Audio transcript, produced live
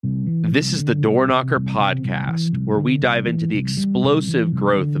This is the Door Knocker Podcast, where we dive into the explosive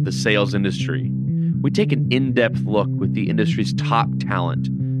growth of the sales industry. We take an in-depth look with the industry's top talent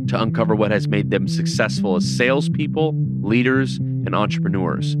to uncover what has made them successful as salespeople, leaders, and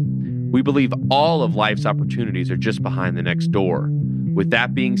entrepreneurs. We believe all of life's opportunities are just behind the next door. With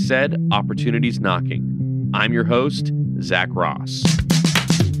that being said, opportunity's knocking. I'm your host, Zach Ross.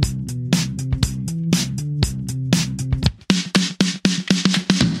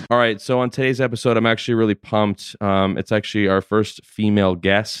 All right, so on today's episode, I'm actually really pumped. It's actually our first female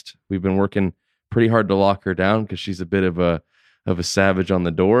guest. We've been working pretty hard to lock her down because she's a bit of a savage on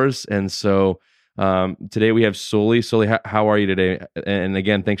the doors. And so today we have Suli. Suli, how are you today? And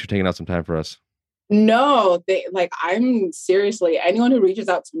again, thanks for taking out some time for us. No, I'm seriously, anyone who reaches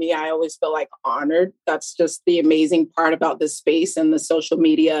out to me, I always feel like honored. That's just the amazing part about this space and the social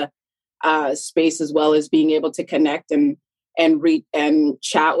media space, as well as being able to connect and read and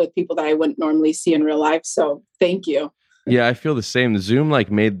chat with people that I wouldn't normally see in real life. So thank you. Yeah, I feel the same. Zoom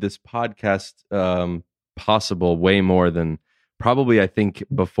made this podcast possible way more than probably I think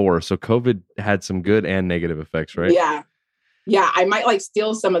before. So COVID had some good and negative effects, right? Yeah. I might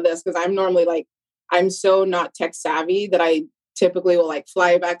steal some of this because I'm normally I'm so not tech savvy that I typically will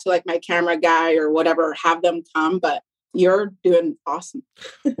fly back to my camera guy or whatever, have them come, but you're doing awesome.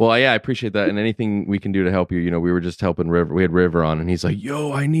 Well, yeah, I appreciate that. And anything we can do to help you, we were just helping River. We had River on and he's like,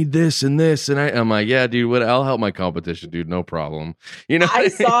 yo, I need this and this. And I'm like, yeah, dude, I'll help my competition, dude. No problem. I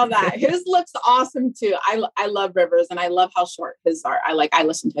saw that. His looks awesome too. I love Rivers and I love how short his are. I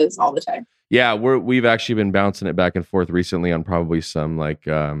listen to his all the time. Yeah. We've actually been bouncing it back and forth recently on probably some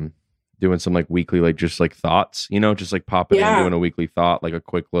doing some weekly, just thoughts, just popping in, doing a weekly thought, a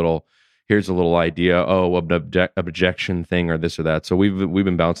quick little, here's a little idea. Oh, objection thing or this or that. So we've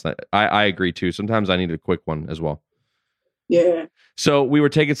been bouncing that. I agree too. Sometimes I need a quick one as well. Yeah. So we were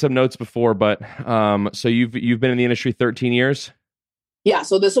taking some notes before, but so you've been in the industry 13 years? Yeah.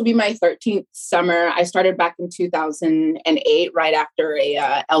 So this will be my 13th summer. I started back in 2008, right after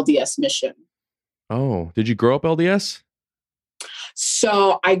a LDS mission. Oh, did you grow up LDS?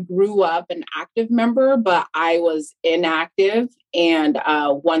 So I grew up an active member, but I was inactive. And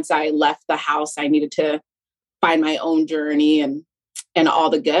once I left the house, I needed to find my own journey and all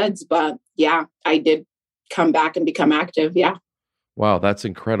the goods. But yeah, I did come back and become active. Yeah. Wow, that's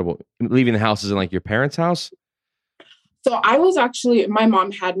incredible. Leaving the house is in your parents' house? So I was my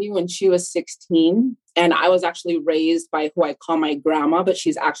mom had me when she was 16. And I was actually raised by who I call my grandma, but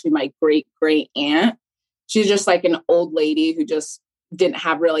she's actually my great aunt. She's just an old lady who just didn't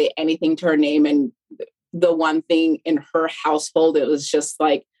have really anything to her name. And the one thing in her household, it was just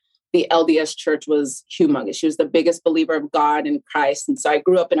the LDS church was humongous. She was the biggest believer of God and Christ. And so I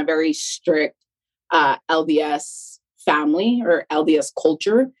grew up in a very strict LDS family or LDS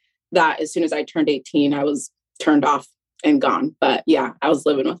culture that as soon as I turned 18, I was turned off and gone. But yeah, I was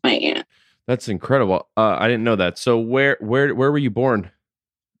living with my aunt. That's incredible. I didn't know that. So where were you born?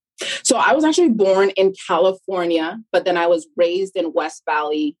 So I was actually born in California, but then I was raised in West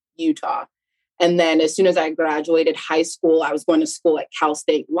Valley, Utah. And then as soon as I graduated high school, I was going to school at Cal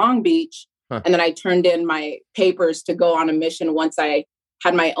State Long Beach. Huh. And then I turned in my papers to go on a mission. Once I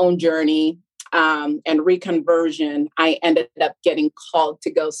had my own journey and reconversion, I ended up getting called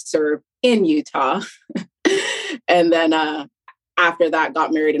to go serve in Utah. And then after that,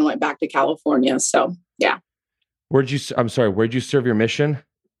 got married and went back to California. So yeah. Where'd you serve your mission?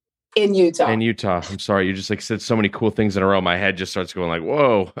 In Utah. I'm sorry. You just said so many cool things in a row. My head just starts going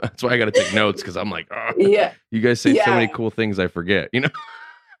whoa. That's why I got to take notes because I'm yeah. You guys say so many cool things I forget,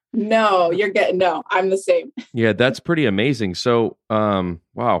 No, no, I'm the same. Yeah, that's pretty amazing. So,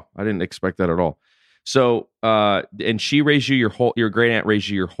 wow, I didn't expect that at all. So, and she raised you your great aunt raised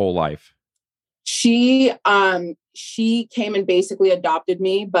you your whole life. She came and basically adopted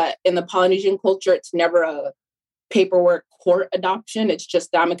me, but in the Polynesian culture, it's never a paperwork court adoption. It's just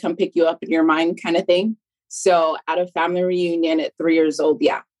I'm gonna come pick you up in your mind kind of thing. So at a family reunion at 3 years old,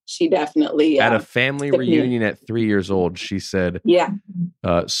 yeah, she definitely at a family reunion at 3 years old, she said, "Yeah,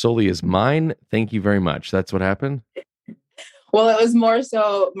 Suli is mine. Thank you very much." That's what happened. Well, it was more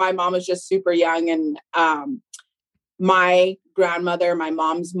so my mom was just super young, and my grandmother, my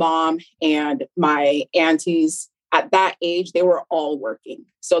mom's mom, and my aunties at that age, they were all working.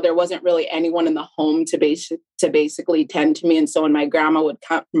 So there wasn't really anyone in the home to basically tend to me. And so when my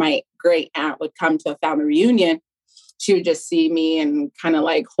great aunt would come to a family reunion, she would just see me and kind of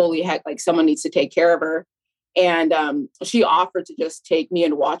holy heck, someone needs to take care of her. And she offered to just take me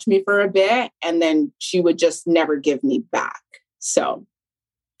and watch me for a bit. And then she would just never give me back. So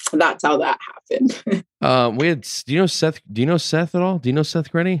that's how that happened. Do you know Seth at all? Do you know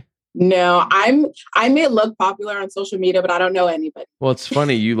Seth Grenny? No, I may look popular on social media, but I don't know anybody. Well, it's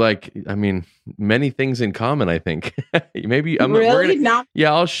funny. I mean, many things in common, I think. Maybe we're Really? gonna, Now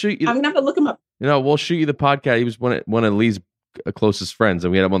yeah, I'll shoot you. I'm gonna have to look him up. We'll shoot you the podcast. He was one of Lee's closest friends,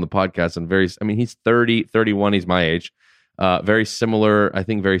 and we had him on the podcast. And he's 30, 31. He's my age. Very similar. I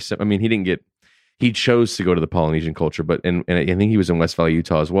think I mean, he chose to go to the Polynesian culture, but and I think he was in West Valley,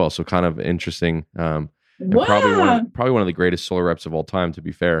 Utah as well. So kind of interesting. And Wow. probably one of the greatest solar reps of all time. To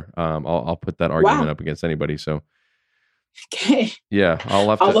be fair, I'll put that argument up against anybody. So, okay, yeah, I'll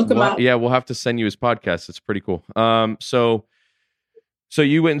look him up. Yeah, we'll have to send you his podcast. It's pretty cool. So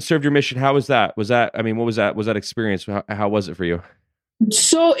you went and served your mission. How was that? I mean, what was that? Was that experience? How was it for you?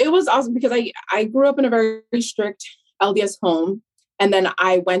 So it was awesome because I grew up in a very strict LDS home, and then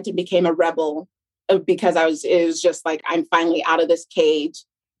I went and became a rebel because it was just like, I'm finally out of this cage.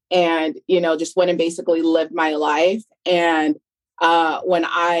 And, just went and basically lived my life. And when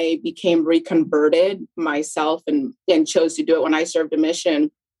I became reconverted myself and chose to do it when I served a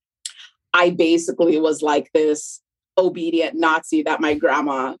mission, I basically was like this obedient Nazi that my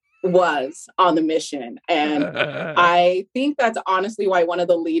grandma was on the mission. And I think that's honestly why one of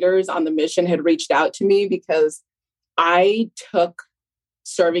the leaders on the mission had reached out to me, because I took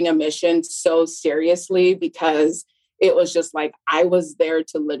serving a mission so seriously, because it was just like, I was there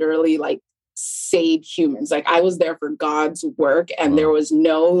to literally like save humans. Like I was there for God's work. And there was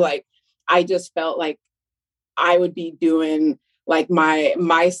no, I just felt like I would be doing like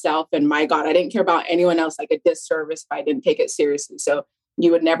myself and my God. I didn't care about anyone else, like a disservice if I didn't take it seriously. So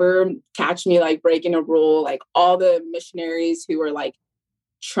you would never catch me like breaking a rule. Like all the missionaries who were like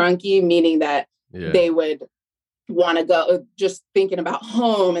trunky, meaning that they would want to go just thinking about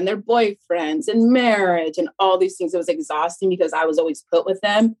home and their boyfriends and marriage and all these things. It was exhausting because I was always put with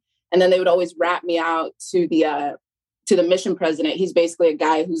them. And then they would always rat me out to the mission president. He's basically a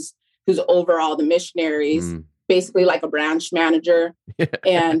guy who's over all the missionaries, basically like a branch manager.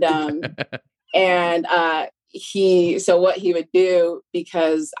 And so what he would do,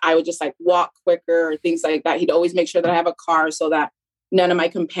 because I would just like walk quicker or things like that, he'd always make sure that I have a car so that none of my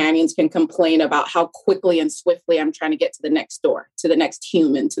companions can complain about how quickly and swiftly I'm trying to get to the next door, to the next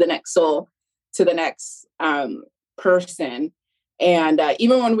human, to the next soul, to the next person. And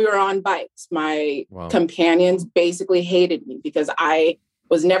even when we were on bikes, my companions basically hated me because I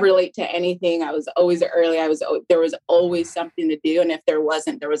was never late to anything. I was always early. There was always something to do. And if there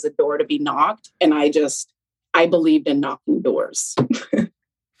wasn't, there was a door to be knocked. And I believed in knocking doors.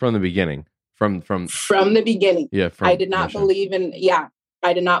 From the beginning. From the beginning. Yeah. I did not believe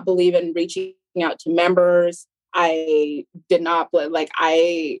in reaching out to members. I did not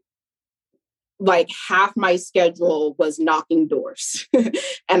half my schedule was knocking doors.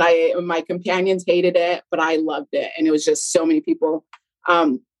 And my companions hated it, but I loved it. And it was just so many people.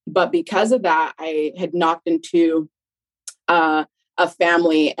 But because of that, I had knocked into a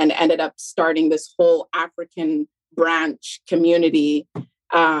family and ended up starting this whole African branch community,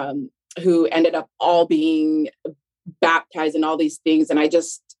 who ended up all being baptized and all these things. And I'm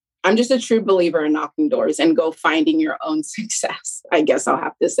just a true believer in knocking doors and go finding your own success, I guess I'll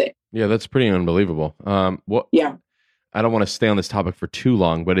have to say. Yeah, that's pretty unbelievable. Yeah. I don't want to stay on this topic for too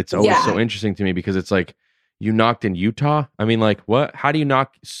long, but it's always so interesting to me because it's like, you knocked in Utah? I mean, like, what? How do you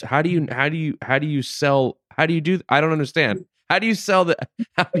knock? How do you sell? How do you do? I don't understand. How do you sell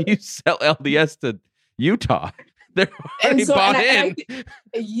LDS to Utah? They're already bought in.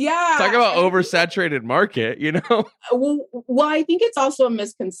 Talk about oversaturated market, Well, I think it's also a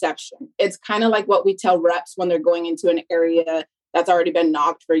misconception. It's kind of like what we tell reps when they're going into an area that's already been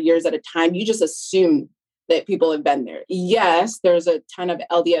knocked for years at a time. You just assume that people have been there. Yes, there's a ton of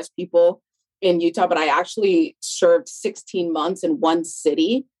LDS people in Utah, but I actually served 16 months in one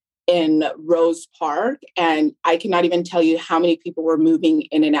city in Rose Park. And I cannot even tell you how many people were moving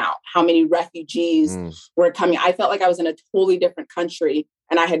in and out, how many refugees were coming. I felt like I was in a totally different country,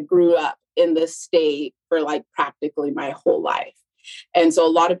 and I had grew up in this state for like practically my whole life. And so a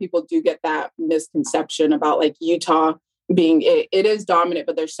lot of people do get that misconception about like Utah being, it is dominant,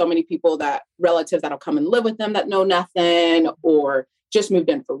 but there's so many people relatives that'll come and live with them that know nothing, or just moved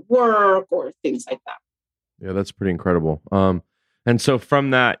in for work or things like that. Yeah, that's pretty incredible. And so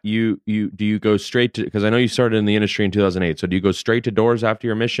from that, do you go straight to, because I know you started in the industry in 2008. So do you go straight to doors after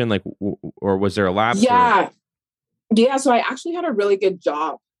your mission? Like, or was there a lapse? Yeah. Yeah. So I actually had a really good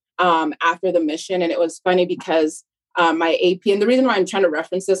job after the mission. And it was funny because my AP, and the reason why I'm trying to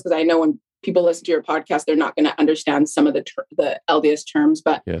reference this, because I know when people listen to your podcast, they're not going to understand some of the LDS terms,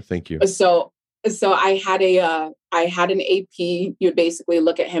 but yeah, thank you. So I had an AP. You would basically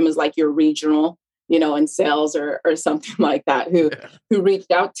look at him as like your regional in sales or something like that, who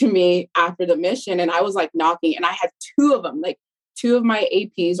reached out to me after the mission. And I was like knocking, and I had two of them, like two of my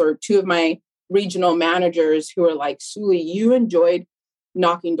APs or two of my regional managers who were like, Suli, you enjoyed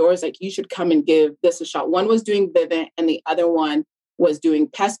knocking doors. Like, you should come and give this a shot. One was doing Vivint and the other one was doing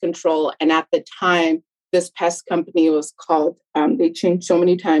pest control. And at the time, this pest company was called, they changed so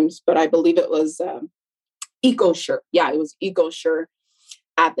many times, but I believe it was EcoSure. Yeah, it was EcoSure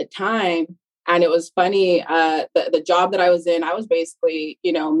at the time. And it was funny, the job that I was in, I was basically,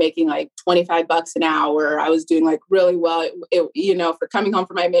 making like $25 an hour. I was doing like really well. For coming home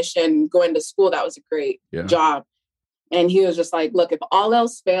from my mission, going to school, that was a great job. And he was just like, look, if all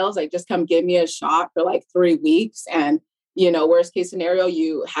else fails, like just come give me a shot for like 3 weeks. And, worst case scenario,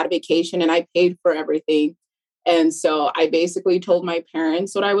 you had a vacation and I paid for everything. And so I basically told my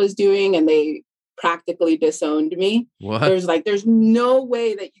parents what I was doing, and they practically disowned me. What? There's no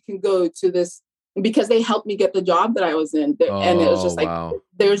way that you can go to this, because they helped me get the job that I was in. And it was just like, wow.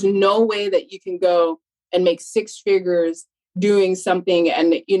 There's no way that you can go and make 6 figures doing something.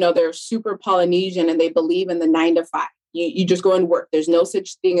 And, they're super Polynesian and they believe in the 9 to 5. You just go and work. There's no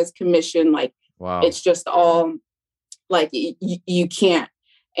such thing as commission. Like, wow. It's just all like, you can't.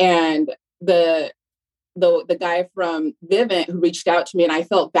 And the guy from Vivint who reached out to me, and I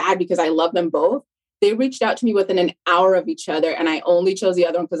felt bad because I love them both. They reached out to me within an hour of each other. And I only chose the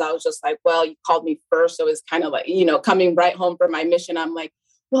other one because I was just like, well, you called me first. So it's kind of like, coming right home from my mission. I'm like,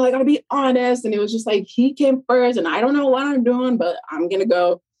 well, I got to be honest. And it was just like, he came first and I don't know what I'm doing, but I'm going to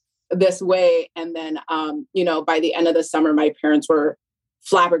go this way. And then, by the end of the summer, my parents were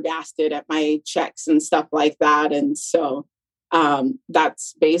flabbergasted at my checks and stuff like that. And so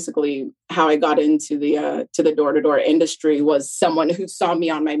that's basically how I got into the door-to-door industry. Was someone who saw me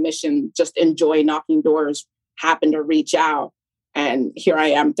on my mission, just enjoy knocking doors, happened to reach out. And here I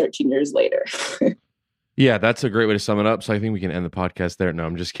am 13 years later. Yeah, that's a great way to sum it up. So I think we can end the podcast there. No,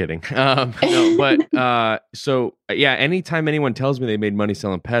 I'm just kidding. So anytime anyone tells me they made money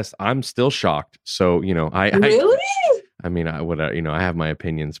selling pests, I'm still shocked. So, Really? I have my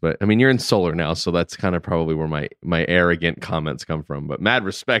opinions, but I mean, you're in solar now, so that's kind of probably where my arrogant comments come from. But mad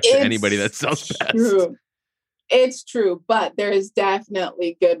respect to anybody that sells pests. It's true, but there is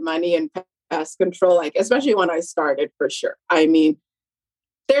definitely good money in pest control, like especially when I started, for sure. I mean,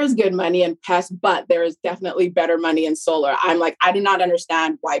 there's good money in pests, but there is definitely better money in solar. I'm like, I do not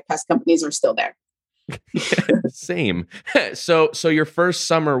understand why pest companies are still there. Same. So your first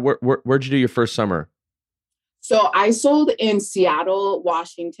summer, where'd you do your first summer? So I sold in Seattle,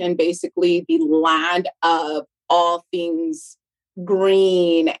 Washington, basically the land of all things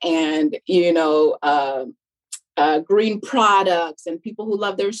green and, green products and people who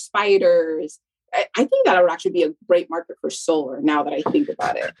love their spiders. I think that would actually be a great market for solar now that I think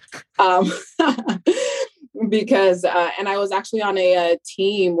about it. Because, and I was actually on a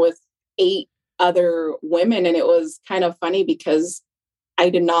team with 8 other women, and it was kind of funny because I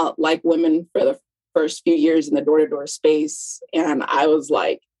did not like women for the first few years in the door-to-door space. And I was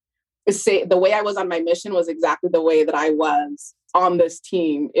like, the way I was on my mission was exactly the way that I was on this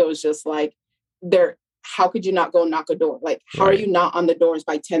team. It was just like, how could you not go knock a door? Like, how are you not on the doors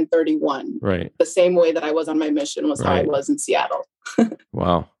by 10:31? Right. The same way that I was on my mission was how I was in Seattle.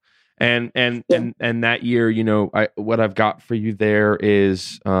 Wow. And that year, what I've got for you there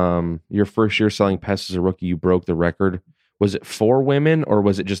is your first year selling pests as a rookie, you broke the record. Was it for women or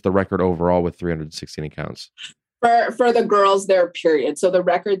was it just the record overall with 316 accounts? For the girls there, period. So the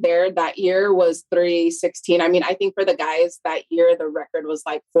record there that year was 316. I mean, I think for the guys that year, the record was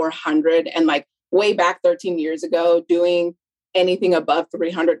like 400. And like way back 13 years ago, doing anything above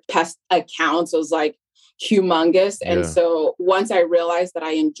 300 pest accounts was like humongous. And so once I realized that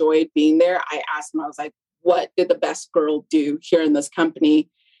I enjoyed being there, I asked them, I was like, what did the best girl do here in this company?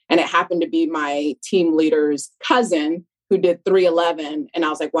 And it happened to be my team leader's cousin who did 311. And I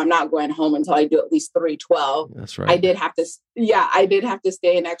was like, well, I'm not going home until I do at least 312. That's right. I did have to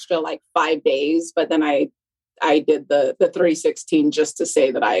stay an extra like 5 days, but then I did the 316 just to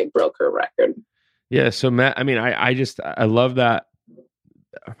say that I broke her record. Yeah. So Matt, I mean, I love that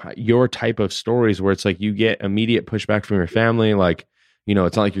your type of stories where it's like you get immediate pushback from your family. Like,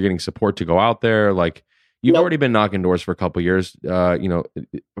 it's not like you're getting support to go out there. Like you've already been knocking doors for a couple of years,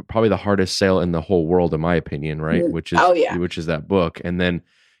 probably the hardest sale in the whole world, in my opinion. Right. Which is that book. And then,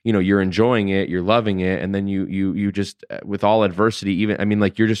 you're enjoying it, you're loving it. And then you just, with all adversity,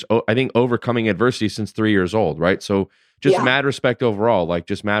 you're just, I think, overcoming adversity since 3 years old. Right. So just mad respect overall, like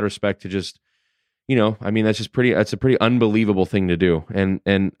just mad respect to just, I mean, that's a pretty unbelievable thing to do.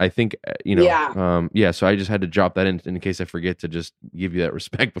 And I think, so I just had to drop that in case I forget to just give you that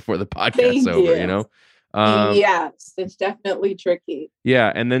respect before the podcast's over, Yes, it's definitely tricky.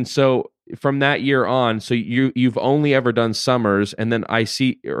 Yeah. And then, so from that year on, so you've only ever done summers. And then I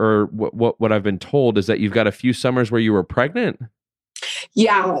see, or what I've been told is that you've got a few summers where you were pregnant.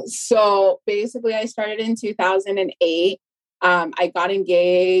 Yeah. So basically I started in 2008. I got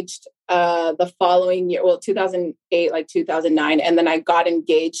engaged the following year, 2008, like 2009. And then I got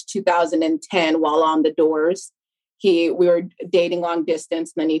engaged 2010 while on the doors. We were dating long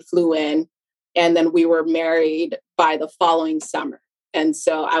distance, and then he flew in, and then we were married by the following summer. And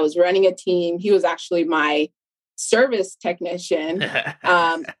so I was running a team. He was actually my service technician.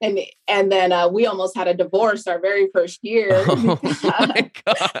 And then we almost had a divorce our very first year. Oh my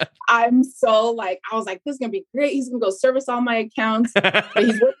God. I was like, this is going to be great. He's going to go service all my accounts, but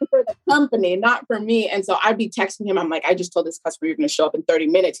he's working for the company, not for me. And so I'd be texting him. I'm like, I just told this customer you're going to show up in 30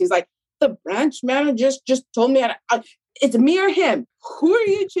 minutes. He's like, the branch manager just told me it's me or him. Who are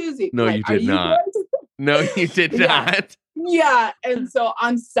you choosing? No, you did not. No, you did not. Yeah. And so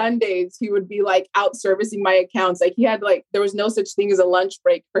on Sundays, he would be like out servicing my accounts. Like there was no such thing as a lunch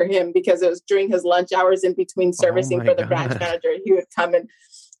break for him, because it was during his lunch hours in between servicing for the branch manager. He would come and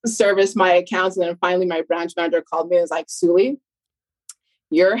service my accounts. And then finally my branch manager called me and was like, Suli,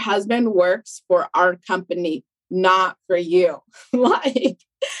 your husband works for our company, not for you.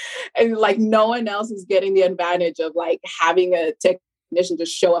 And no one else is getting the advantage of like having a technician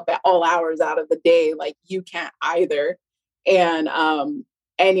just show up at all hours out of the day. Like you can't either. And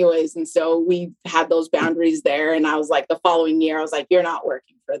anyways, and so we had those boundaries there. And I was like, the following year, I was like, you're not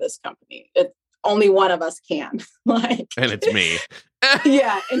working for this company. Only one of us can. And it's me.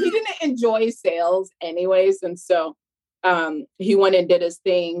 Yeah. And he didn't enjoy sales anyways. And so he went and did his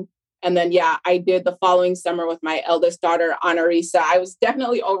thing. And then, I did the following summer with my eldest daughter, Anarisa. I was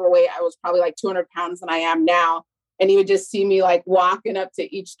definitely overweight. I was probably like 200 pounds than I am now. And he would just see me like walking up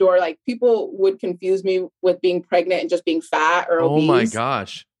to each door. Like people would confuse me with being pregnant and just being fat or obese. Oh my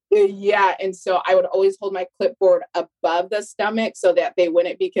gosh. Yeah. And so I would always hold my clipboard above the stomach so that they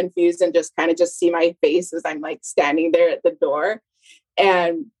wouldn't be confused and just kind of just see my face as I'm like standing there at the door.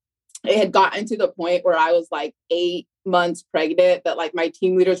 And it had gotten to the point where I was like 8 months pregnant that like my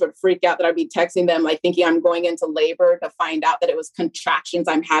team leaders would freak out that I'd be texting them, like thinking I'm going into labor, to find out that it was contractions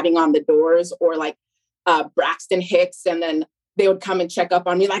I'm having on the doors, or like Braxton Hicks. And then they would come and check up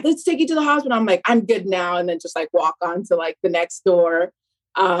on me, like, let's take you to the hospital. I'm like, I'm good now. And then just like walk on to like the next door.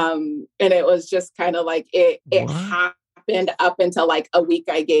 And it was just kind of like, it happened up until like a week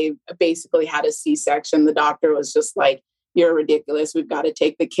basically had a C-section. The doctor was just like, you're ridiculous. We've got to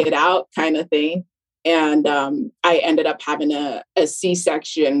take the kid out, kind of thing. And I ended up having a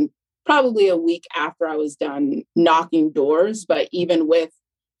C-section probably a week after I was done knocking doors. But even with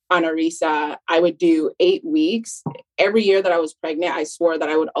Anarisa, I would do 8 weeks. Every year that I was pregnant, I swore that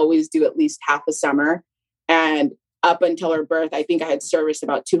I would always do at least half a summer. And up until her birth, I think I had serviced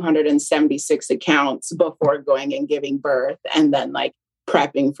about 276 accounts before going and giving birth, and then like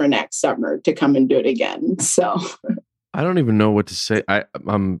prepping for next summer to come and do it again. So I don't even know what to say.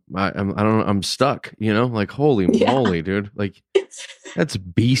 I'm stuck, like, holy moly, dude. Like that's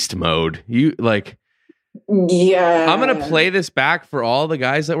beast mode. You like, yeah, I'm going to play this back for all the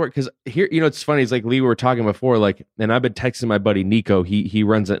guys that work. Cause here, it's funny. It's like Lee, we were talking before, like, and I've been texting my buddy, Nico. He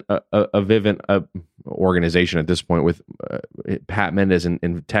runs a Vivint organization at this point with Pat Mendez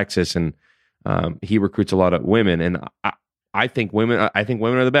in Texas. And he recruits a lot of women. And I think women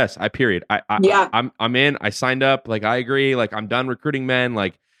are the best. I'm in. I signed up. Like, I agree. Like, I'm done recruiting men.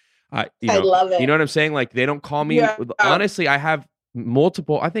 Like, I love it. You know what I'm saying? Like, they don't call me. Yeah. Honestly, I have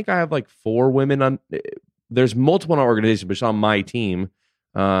multiple. I think I have like 4 women on. There's multiple in our organization, but it's on my team.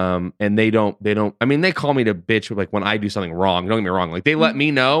 And they don't. I mean, they call me to bitch like when I do something wrong. Don't get me wrong. Like, they let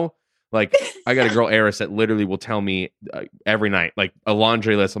me know. Like, I got a girl, Eris, that literally will tell me every night, like a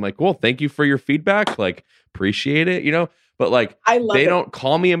laundry list. I'm like, well, thank you for your feedback. Like, appreciate it. But like, they don't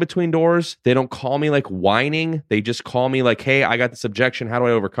call me in between doors. They don't call me like whining. They just call me like, hey, I got this objection. How do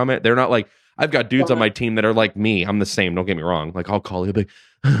I overcome it? They're not like, I've got dudes on my team that are like me. I'm the same. Don't get me wrong. Like, I'll call you, like,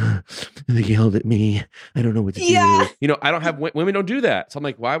 they yelled at me. I don't know what to do. I don't have women don't do that. So I'm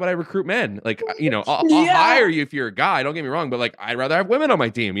like, why would I recruit men? Like, I'll hire you if you're a guy. Don't get me wrong. But like, I'd rather have women on my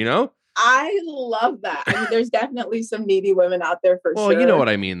team, I love that. I mean, there's definitely some needy women out there for sure. Well, you know what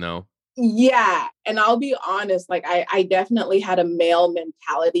I mean, though. Yeah. And I'll be honest, like I definitely had a male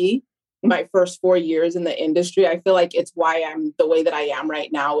mentality my first 4 years in the industry. I feel like it's why I'm the way that I am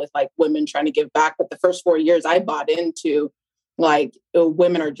right now with like women trying to give back. But the first 4 years I bought into like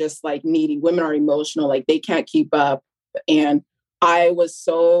women are just like needy. Women are emotional. Like they can't keep up. And I was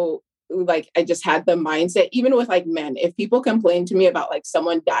so like, I just had the mindset, even with like men, if people complain to me about like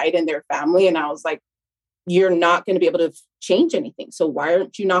someone died in their family, and I was like, you're not going to be able to change anything. So why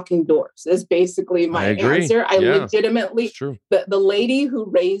aren't you knocking doors? Is basically my answer. I legitimately, the lady who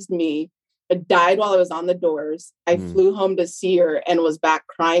raised me died while I was on the doors. I flew home to see her and was back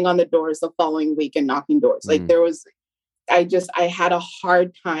crying on the doors the following week and knocking doors. Like there was, I had a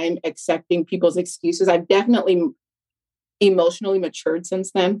hard time accepting people's excuses. I've definitely emotionally matured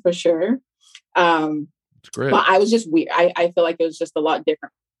since then, for sure. It's great. But I was just weird. I feel like it was just a lot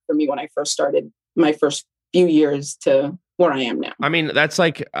different for me when I first started my first few years to where I am now. I mean, that's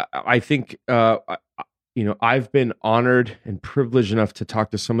like, I think, I've been honored and privileged enough to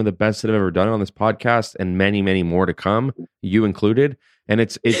talk to some of the best that I've ever done on this podcast, and many, many more to come, you included. And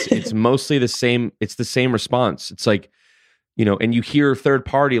it's mostly the same. It's the same response. It's like, and you hear third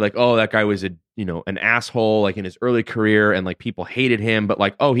party, like, oh, that guy was an asshole, like in his early career, and like people hated him, but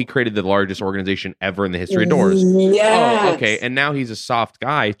like, oh, he created the largest organization ever in the history of doors. Yes. Oh, okay. And now he's a soft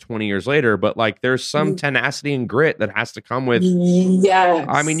guy 20 years later, but like there's some tenacity and grit that has to come with. Yes.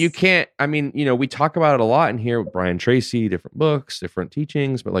 I mean, we talk about it a lot in here with Brian Tracy, different books, different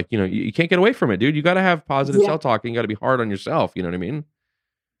teachings, but like, you can't get away from it, dude. You got to have positive self-talk, and you got to be hard on yourself. You know what I mean?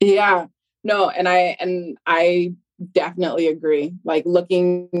 Yeah. No. And I definitely agree. Like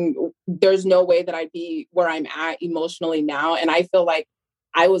there's no way that I'd be where I'm at emotionally now. And I feel like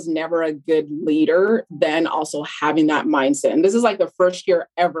I was never a good leader then, also having that mindset. And this is like the first year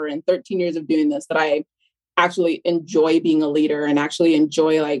ever in 13 years of doing this that I actually enjoy being a leader and actually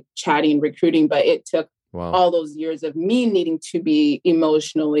enjoy like chatting and recruiting. But it took all those years of me needing to be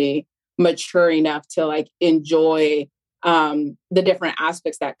emotionally mature enough to like enjoy the different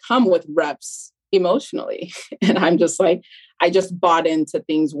aspects that come with reps emotionally. And I'm just like, I just bought into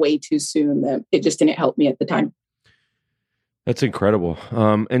things way too soon that it just didn't help me at the time. That's incredible.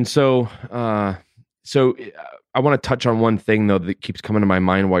 And so I want to touch on one thing though that keeps coming to my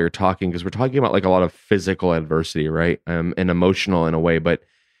mind while you're talking, because we're talking about like a lot of physical adversity, right? And emotional in a way. But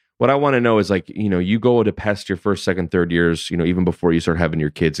what I want to know is like, you go to pest your first, second, third years, even before you start having your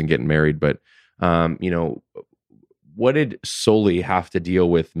kids and getting married. But, what did Suli have to deal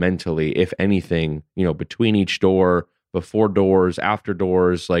with mentally, if anything, between each door, before doors, after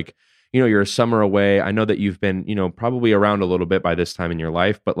doors? Like, you're a summer away. I know that you've been, probably around a little bit by this time in your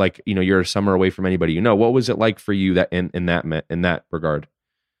life, but like, you're a summer away from anybody. What was it like for you that in that regard?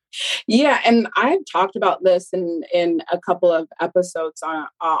 Yeah, and I've talked about this in a couple of episodes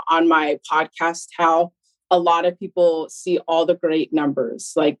on my podcast, how a lot of people see all the great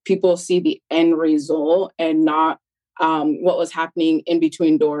numbers. Like people see the end result and not what was happening in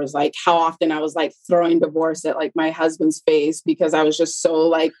between doors. Like how often I was like throwing divorce at like my husband's face because I was just so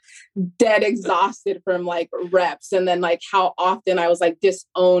like dead exhausted from like reps. And then like how often I was like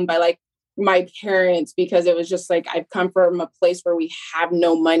disowned by like my parents because it was just like, I've come from a place where we have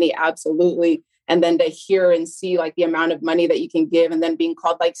no money. Absolutely. And then to hear and see like the amount of money that you can give, and then being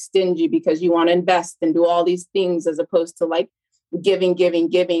called like stingy because you want to invest and do all these things, as opposed to like giving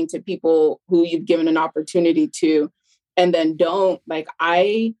to people who you've given an opportunity to. And then don't. Like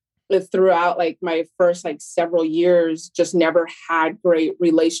I, throughout like my first like several years, just never had great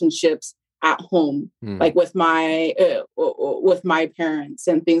relationships at home, like with my parents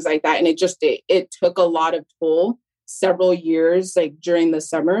and things like that. And it took a lot of toll. Several years, like during the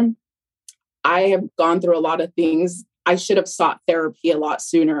summer, I have gone through a lot of things. I should have sought therapy a lot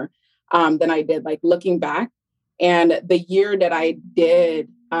sooner than I did. Like looking back, and the year that I did.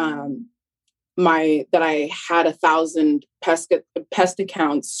 That I had 1,000 pest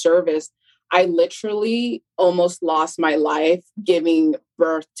accounts serviced, I literally almost lost my life giving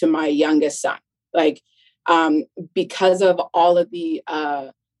birth to my youngest son. Like, because of all of the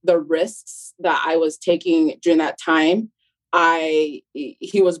risks that I was taking during that time,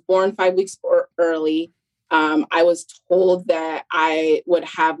 he was born 5 weeks early. I was told that I would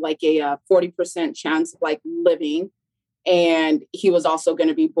have like a 40% chance of like living. And he was also going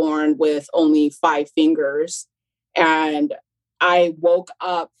to be born with only 5 fingers. And I woke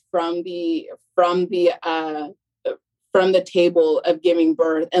up from the table of giving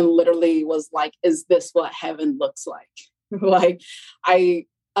birth and literally was like, is this what heaven looks like? Like I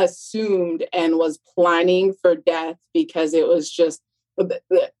assumed and was planning for death because it was just,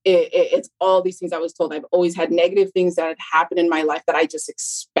 it's all these things I was told. I've always had negative things that had happened in my life that I just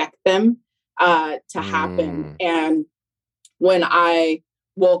expect them to happen. And when I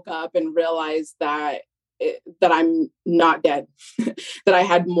woke up and realized that I'm not dead, that I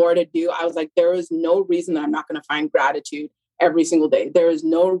had more to do, I was like, there is no reason that I'm not going to find gratitude every single day. There is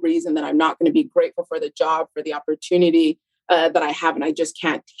no reason that I'm not going to be grateful for the job, for the opportunity that I have. And I just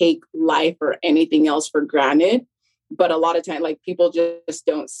can't take life or anything else for granted. But a lot of time, like people just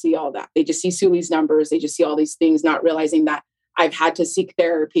don't see all that. They just see Suli's numbers. They just see all these things, not realizing that I've had to seek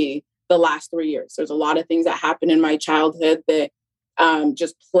therapy the last 3 years. There's a lot of things that happened in my childhood that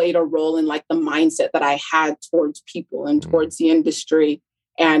just played a role in like the mindset that I had towards people and towards the industry.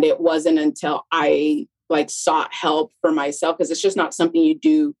 And it wasn't until I like sought help for myself, because it's just not something you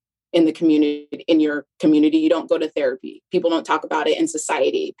do in the community, in your community. You don't go to therapy. People don't talk about it in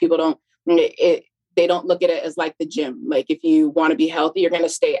society. People don't, they don't look at it as like the gym. Like if you want to be healthy, you're going to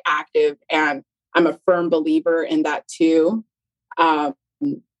stay active. And I'm a firm believer in that too.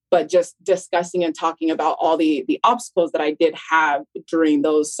 But just discussing and talking about all the obstacles that I did have during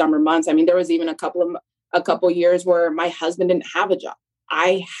those summer months. I mean, there was even a couple years where my husband didn't have a job.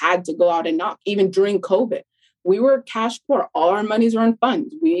 I had to go out and knock, even during COVID. We were cash poor. All our monies were in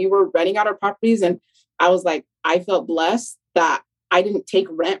funds. We were renting out our properties. And I was like, I felt blessed that I didn't take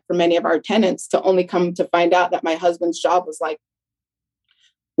rent from any of our tenants, to only come to find out that my husband's job was like,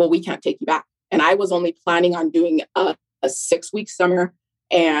 well, we can't take you back. And I was only planning on doing a 6-week summer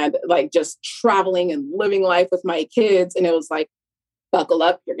and like just traveling and living life with my kids. And it was like, buckle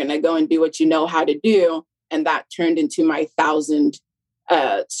up, you're going to go and do what you know how to do. And that turned into my 1,000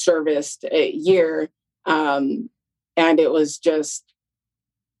 serviced year. And it was just,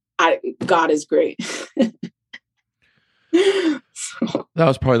 God is great. That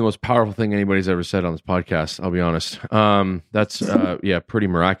was probably the most powerful thing anybody's ever said on this podcast. I'll be honest. That's pretty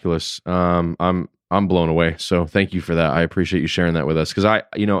miraculous. I'm blown away. So thank you for that. I appreciate you sharing that with us, because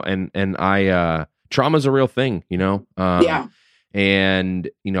trauma's a real thing, yeah. And,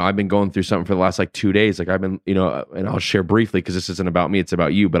 I've been going through something for the last like 2 days. Like I've been, and I'll share briefly, because this isn't about me, it's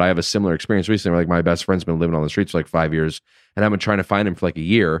about you. But I have a similar experience recently where like my best friend's been living on the streets for like 5 years, and I've been trying to find him for like a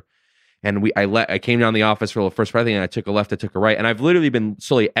year. And I came down the office for the first Friday, and I took a left, I took a right. And I've literally been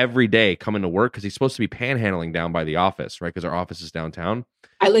slowly every day coming to work, because he's supposed to be panhandling down by the office, right? Because our office is downtown.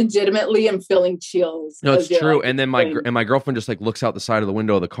 I legitimately am feeling chills. No, it's true. Like, and then my girlfriend just like looks out the side of the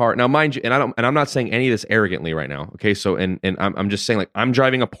window of the car. Now, mind you, and I'm not saying any of this arrogantly right now. Okay. So, and I'm just saying, like, I'm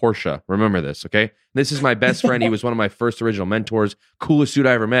driving a Porsche. Remember this. Okay. This is my best friend. He was one of my first original mentors, coolest dude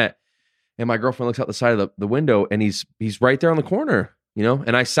I ever met. And my girlfriend looks out the side of the window, and he's right there on the corner,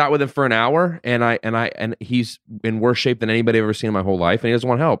 and I sat with him for an hour, and he's in worse shape than anybody I've ever seen in my whole life. And he doesn't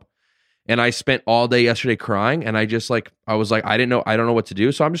want help. And I spent all day yesterday crying, and I was like, I don't know what to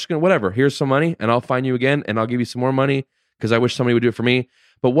do. So I'm just going to, whatever, here's some money, and I'll find you again, and I'll give you some more money, because I wish somebody would do it for me.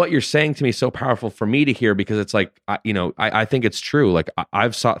 But what you're saying to me is so powerful for me to hear, because it's like, I think it's true. Like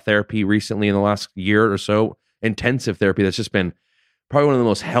I've sought therapy recently in the last year or so, intensive therapy. That's just been probably one of the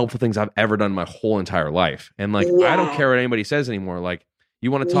most helpful things I've ever done in my whole entire life. And like, I don't care what anybody says anymore. Like,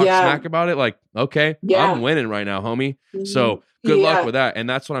 you want to talk smack about it? Like, okay, I'm winning right now, homie. So good luck with that. And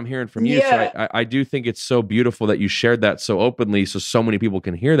that's what I'm hearing from you. So I do think it's so beautiful that you shared that so openly, so many people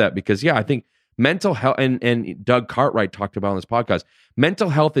can hear that, because I think mental health, and Doug Cartwright talked about on this podcast, mental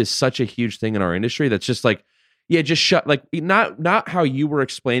health is such a huge thing in our industry. That's just like, just shut, like, not how you were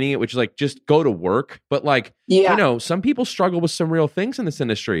explaining it, which is like, just go to work. But like, some people struggle with some real things in this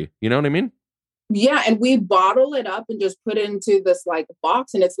industry. You know what I mean? Yeah. And we bottle it up and just put it into this like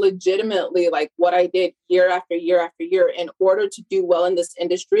box. And it's legitimately like what I did year after year after year in order to do well in this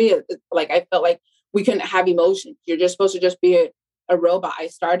industry. Like, I felt like we couldn't have emotions. You're just supposed to just be a robot. I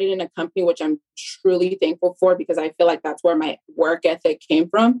started in a company, which I'm truly thankful for, because I feel like that's where my work ethic came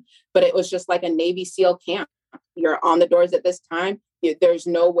from. But it was just like a Navy SEAL camp. You're on the doors at this time. There's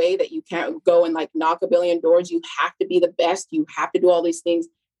no way that you can't go and like knock a billion doors. You have to be the best. You have to do all these things.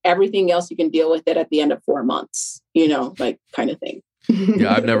 Everything else you can deal with it at the end of 4 months, like kind of thing.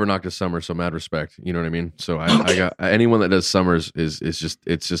 Yeah, I've never knocked a summer, so mad respect. You know what I mean? So I got anyone that does summers is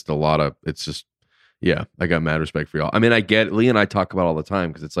just a lot of, it's just, I got mad respect for y'all. I mean, I get it. Lee and I talk about it all the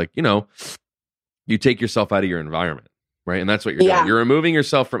time, because it's like, you take yourself out of your environment, right? And that's what you're doing. You're removing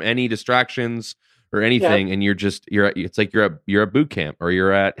yourself from any distractions or anything, and it's like you're at boot camp, or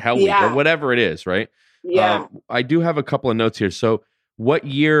you're at Hell Week, or whatever it is, right? Yeah. I do have a couple of notes here. So, what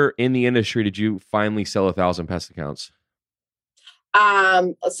year in the industry did you finally sell 1,000 pest accounts?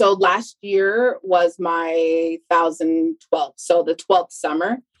 So last year was my 2012. So the 12th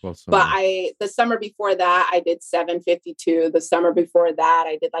summer. But the summer before that, I did 752. The summer before that,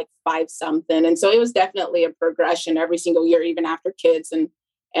 I did like 5 something. And so it was definitely a progression every single year, even after kids and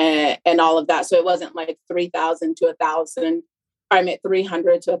all of that. So it wasn't like 3,000 to 1,000. I meant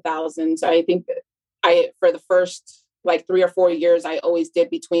 300 to 1,000. So I think for the first like 3 or 4 years, I always did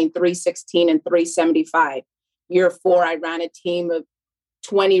between 316 and 375. Year 4, I ran a team of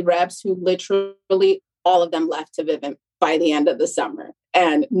 20 reps who literally all of them left to Vivint by the end of the summer.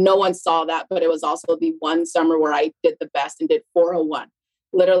 And no one saw that, but it was also the one summer where I did the best and did 401.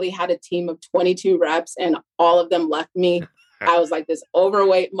 Literally had a team of 22 reps and all of them left me. I was like this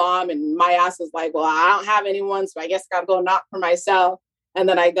overweight mom and my ass was like, well, I don't have anyone. So I guess I got to go knock for myself. And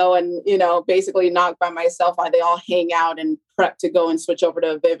then I go and, basically knock by myself while they all hang out and prep to go and switch over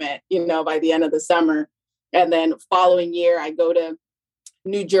to Vivint, by the end of the summer. And then following year, I go to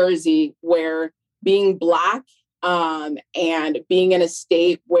New Jersey, where being Black and being in a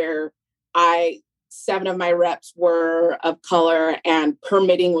state where 7 of my reps were of color and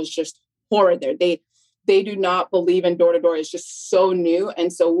permitting was just horrid there. They do not believe in door-to-door. It's just so new.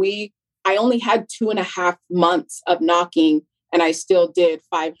 And so I only had 2.5 months of knocking and I still did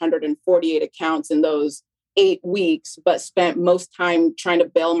 548 accounts in those 8 weeks, but spent most time trying to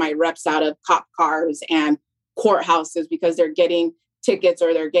bail my reps out of cop cars and courthouses because they're getting tickets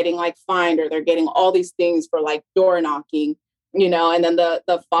or they're getting fined or they're getting all these things for door knocking, and then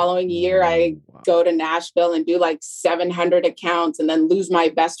the following year I go to Nashville and do 700 accounts and then lose my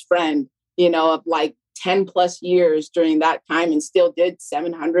best friend, of 10 plus years during that time and still did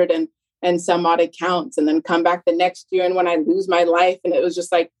 700 and some odd accounts and then come back the next year. And when I lose my life, and it was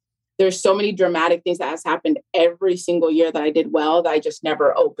just there's so many dramatic things that has happened every single year that I did well that I just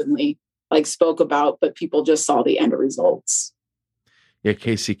never openly spoke about, but people just saw the end results. Yeah,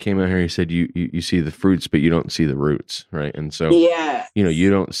 Casey came out here. He said, "You see the fruits, but you don't see the roots, right?" And so, yeah, you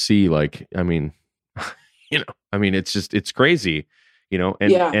don't see it's crazy,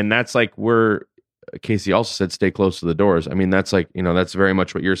 and that's where Casey also said, "Stay close to the doors." I mean, that's that's very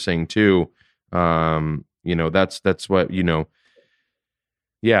much what you're saying too. That's what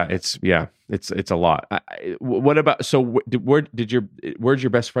Yeah, it's a lot. What about where'd your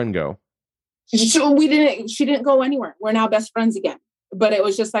best friend go? She didn't go anywhere. We're now best friends again. But it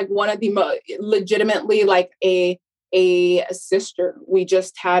was just one of the legitimately a sister. We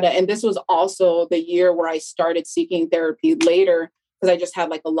just had and this was also the year where I started seeking therapy later because I just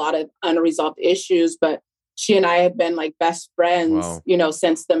had a lot of unresolved issues. But she and I had been best friends, Wow.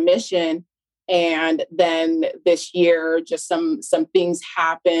 Since the mission. And then this year, just some things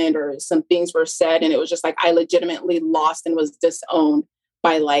happened or some things were said. And it was just I legitimately lost and was disowned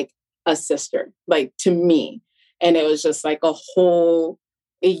by a sister, to me. And it was just a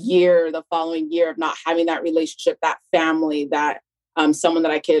year, the following year of not having that relationship, that family, that someone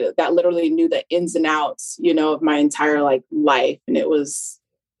that literally knew the ins and outs, of my entire life. And it was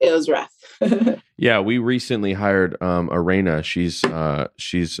rough. Yeah. We recently hired Arena. She's a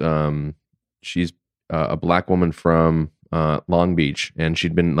Black woman from Long Beach, and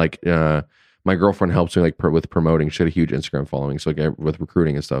she'd been my girlfriend helps me with promoting. She had a huge Instagram following, so with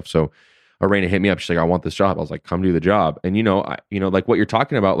recruiting and stuff. So Arena hit me up. She's like, "I want this job." I was like, "Come do the job." And what you're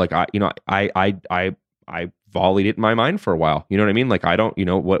talking about, I volleyed it in my mind for a while. You know what I mean? I don't,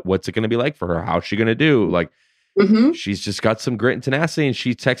 what's it going to be like for her? How's she going to do? Mm-hmm. She's just got some grit and tenacity. And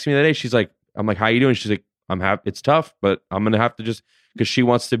she texted me that day. She's like, I'm like, "How you doing?" She's like, it's tough, but I'm going to have to just, because she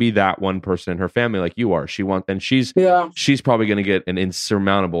wants to be that one person in her family like you are. She's probably going to get an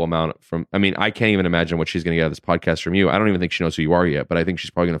insurmountable amount from, I can't even imagine what she's going to get out of this podcast from you. I don't even think she knows who you are yet, but I think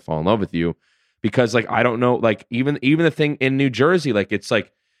she's probably going to fall in love with you because I don't know, even the thing in New Jersey, it's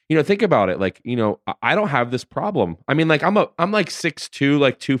think about it. I don't have this problem. I'm 6'2",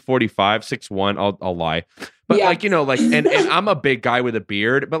 245, 6'1", I'll lie. But yeah. and I'm a big guy with a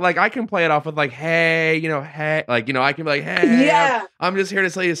beard, but I can play it off with hey, hey, I can be like, "Hey, yeah. I'm just here to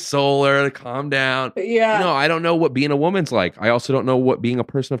tell you solar, calm down." Yeah. No, I don't know what being a woman's like. I also don't know what being a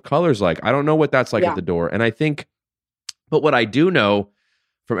person of color is like. I don't know what that's like at the door. And I think, but what I do know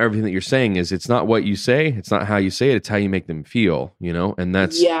from everything that you're saying is it's not what you say, it's not how you say it, it's how you make them feel, and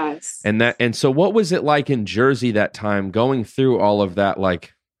that's yes. And so what was it like in Jersey that time going through all of that,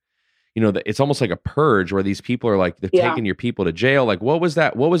 it's almost like a purge where these people are they're taking your people to jail. What was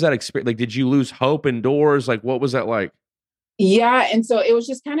that experience? Did you lose hope in doors? What was that like? Yeah. And so it was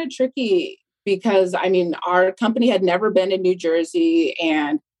just kind of tricky because our company had never been in New Jersey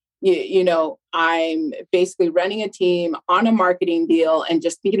and I'm basically running a team on a marketing deal and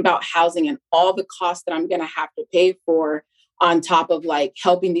just thinking about housing and all the costs that I'm going to have to pay for on top of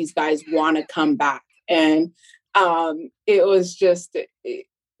helping these guys want to come back. And it was just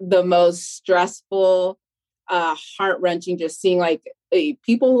the most stressful, heart-wrenching, just seeing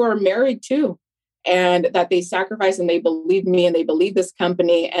people who are married too, and that they sacrifice and they believe me and they believe this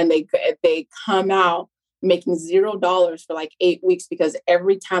company and they come out making $0 for 8 weeks because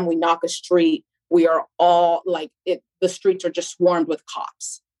every time we knock a street, we are all the streets are just swarmed with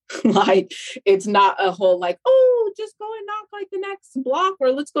cops. Like, it's not a whole like, oh, just go and knock like the next block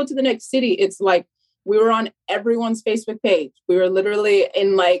or let's go to the next city. It's like we were on everyone's Facebook page. We were literally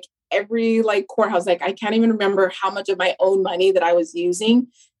in like every like courthouse. Like, I can't even remember how much of my own money that I was using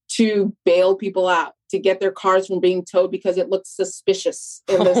to bail people out, to get their cars from being towed because it looked suspicious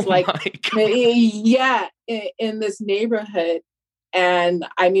in this in this neighborhood. And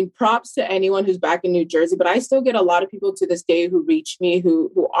I mean, props to anyone who's back in New Jersey, but I still get a lot of people to this day who reach me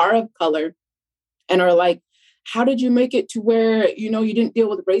who are of color and are like, how did you make it to where, you know, you didn't deal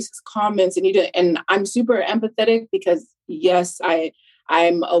with racist comments and you didn't? And I'm super empathetic because yes,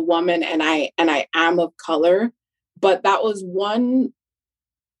 I'm a woman and I am of color, but that was one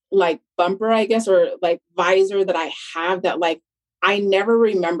like bumper, I guess, or like visor that I have that like, I never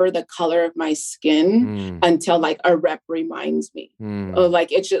remember the color of my skin until like a rep reminds me.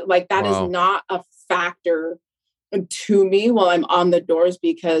 Like, it's just like, that is not a factor to me while I'm on the doors,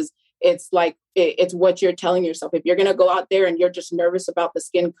 because it's like, it's what you're telling yourself. If you're going to go out there and you're just nervous about the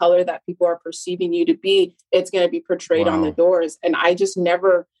skin color that people are perceiving you to be, it's going to be portrayed on the doors. And I just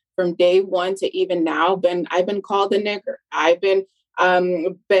never, from day one to even now, I've been called a nigger. I've been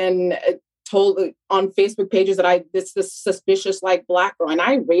told on Facebook pages that this suspicious like Black girl, and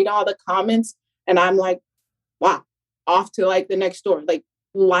I read all the comments and I'm like, wow, off to like the next door. Like,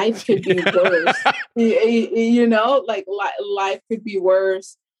 life could be worse, you know, like life could be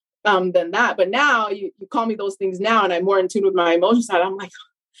worse than that. But now you call me those things now, and I'm more in tune with my emotions side. I'm like,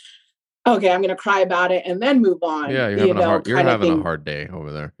 okay, I'm going to cry about it and then move on. Yeah, you're having a hard day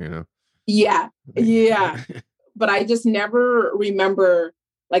over there, you know? Yeah. But I just never remember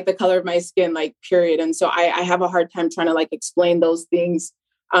like the color of my skin, like, period. And so I have a hard time trying to like explain those things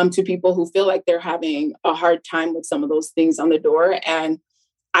to people who feel like they're having a hard time with some of those things on the door. And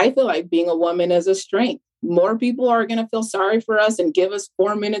I feel like being a woman is a strength. More people are going to feel sorry for us and give us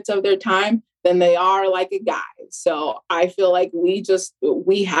 4 minutes of their time than they are like a guy. So I feel like we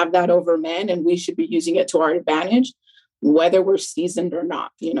have that over men, and we should be using it to our advantage, whether we're seasoned or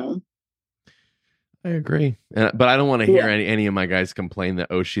not, you know? I agree. But I don't want to hear any of my guys complain that,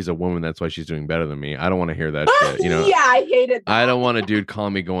 oh, she's a woman, that's why she's doing better than me. I don't want to hear that shit. You know? Yeah, I hated that. I don't want a dude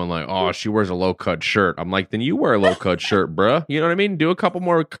calling me going like, oh, she wears a low-cut shirt. I'm like, then you wear a low-cut shirt, bruh. You know what I mean? Do a couple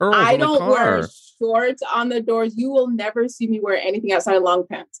more curls I on the car. don't wear shorts on the doors. You will never see me wear anything outside of long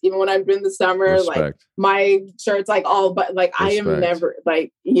pants. Even when I'm in the summer, like my shirt's like all, but like I am never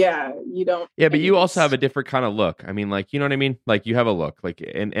like, you don't. Yeah, but you also have a different kind of look. I mean, like, you know what I mean? Like, you have a look, like,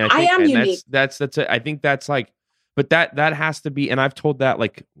 and I am unique. That's it. I think that's like, but that has to be, and I've told that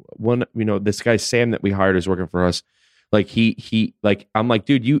like one, you know, this guy Sam that we hired is working for us. Like he like, I'm like,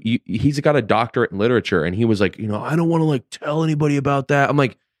 dude, he's got a doctorate in literature, and he was like, you know, I don't want to like tell anybody about that. I'm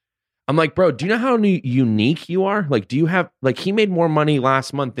like, bro, do you know how unique you are? Like, do you have, like, he made more money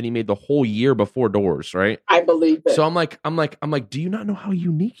last month than he made the whole year before doors, right? I believe it. So I'm like, do you not know how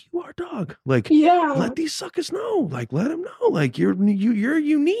unique you are, dog? Like, let these suckers know. Like, let them know. Like, you're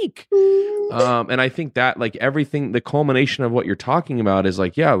unique. And I think that, like, everything, the culmination of what you're talking about is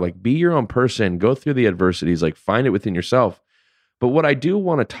like, yeah, like, be your own person, go through the adversities, like, find it within yourself. But what I do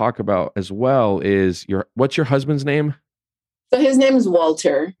want to talk about as well is what's your husband's name? So his name is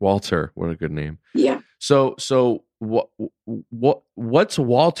Walter. Walter, what a good name. Yeah. So what's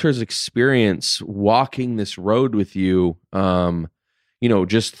Walter's experience walking this road with you? You know,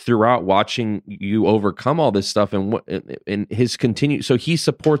 just throughout watching you overcome all this stuff, and his continue. So he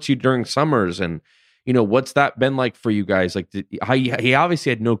supports you during summers, and you know, what's that been like for you guys? Like, he obviously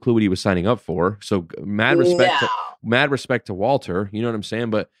had no clue what he was signing up for. So mad respect to Walter. You know what I'm saying?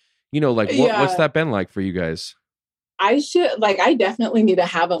 But you know, like, what's that been like for you guys? I definitely need to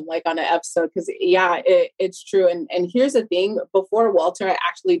have him like on an episode, because it's true. And here's the thing, before Walter, I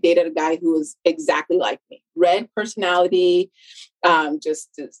actually dated a guy who was exactly like me. Red personality,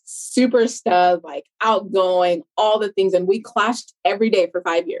 just super stud, like outgoing, all the things. And we clashed every day for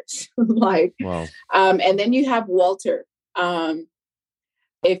 5 years. Like, wow. And then you have Walter.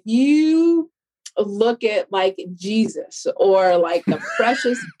 If you look at like Jesus, or like the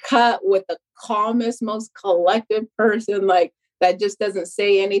freshest cut with the calmest, most collective person, like that just doesn't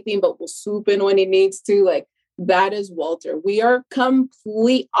say anything but will swoop in when he needs to, like that is Walter. We are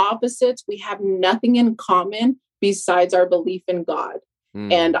complete opposites. We have nothing in common besides our belief in God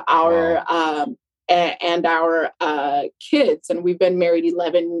and our kids. And we've been married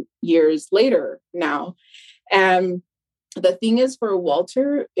 11 years later now. And the thing is, for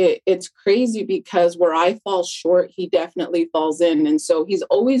Walter, it's crazy, because where I fall short, he definitely falls in. And so he's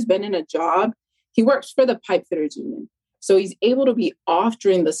always been in a job. He works for the pipe fitters union. So he's able to be off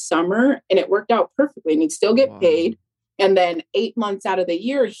during the summer, and it worked out perfectly, and he'd still get paid. And then 8 months out of the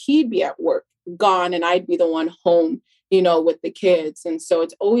year, he'd be at work, gone, and I'd be the one home, with the kids. And so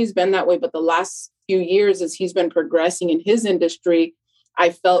it's always been that way. But the last few years, as he's been progressing in his industry,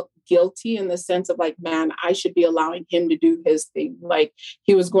 I felt guilty in the sense of like, man, I should be allowing him to do his thing. Like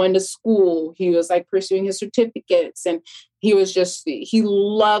he was going to school, he was like pursuing his certificates, and he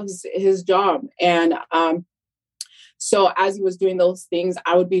loves his job. And so as he was doing those things,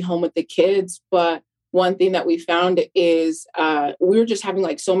 I would be home with the kids. But one thing that we found is we were just having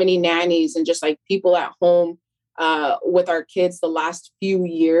like so many nannies and just like people at home with our kids the last few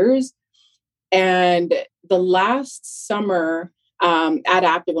years. And the last summer at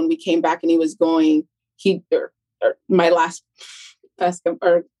Active, when we came back and he was going, my last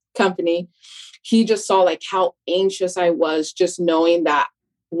company, he just saw like how anxious I was just knowing that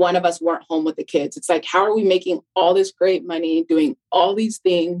one of us weren't home with the kids. It's like, how are we making all this great money, doing all these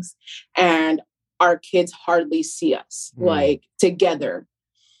things, and our kids hardly see us like together?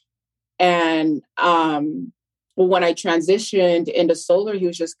 And when I transitioned into solar, he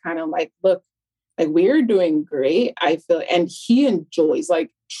was just kind of like, look, like we're doing great, I feel. And he enjoys,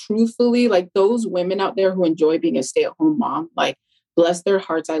 like, truthfully, like those women out there who enjoy being a stay-at-home mom, like bless their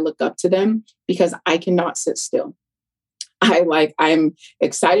hearts. I look up to them because I cannot sit still. I'm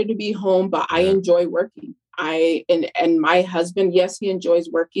excited to be home, but I enjoy working. And my husband, yes, he enjoys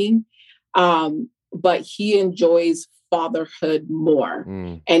working, but he enjoys fatherhood more.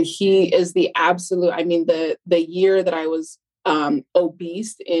 And he is the absolute, the year that I was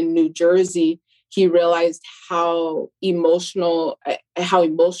obese in New Jersey, he realized how emotional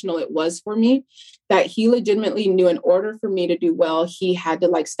it was for me, that he legitimately knew in order for me to do well, he had to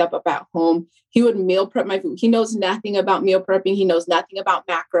like step up at home. He would meal prep my food. He knows nothing about meal prepping. He knows nothing about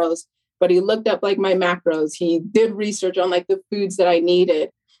macros, but he looked up like my macros. He did research on like the foods that I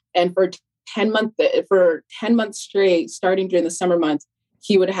needed. And for 10 months straight, starting during the summer months,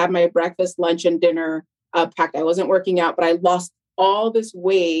 he would have my breakfast, lunch, and dinner packed. I wasn't working out, but I lost all this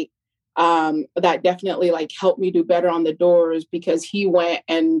weight. That definitely like helped me do better on the doors, because he went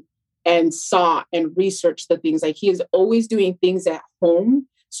and saw and researched the things. Like he is always doing things at home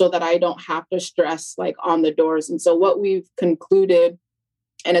so that I don't have to stress like on the doors. And so what we've concluded,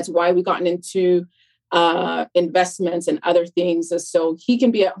 and it's why we've gotten into investments and other things, is so he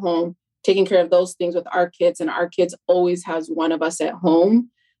can be at home taking care of those things with our kids. And our kids always has one of us at home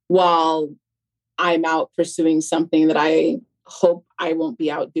while I'm out pursuing something that I hope I won't be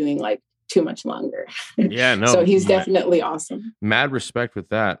out doing like too much longer. Yeah, no. So he's definitely awesome. Mad respect with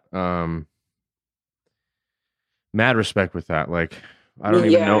that. Mad respect with that. Like, I don't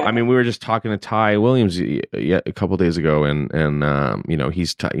even know. I mean, we were just talking to Ty Williams a couple of days ago, and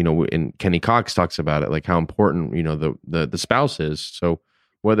he's and Kenny Cox talks about it, like how important the spouse is. So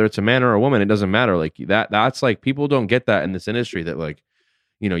whether it's a man or a woman, it doesn't matter. Like that's like, people don't get that in this industry, that like,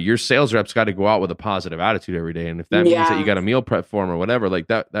 your sales reps got to go out with a positive attitude every day. And if that means that you got a meal prep for them or whatever, like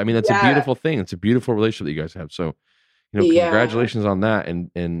that, I mean, that's a beautiful thing. It's a beautiful relationship that you guys have. So, congratulations on that.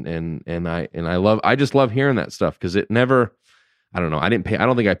 And I just love hearing that stuff, because it never, I don't know. I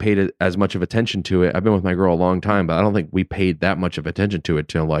don't think I paid it as much of attention to it. I've been with my girl a long time, but I don't think we paid that much of attention to it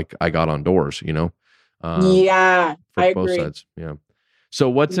till like I got on doors, for I both agree. sides. Yeah. So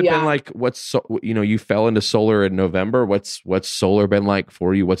what's it been like? You fell into solar in November. What's solar been like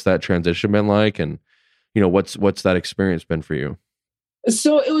for you? What's that transition been like? And, what's that experience been for you?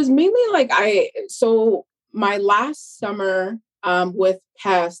 So it was mainly like my last summer with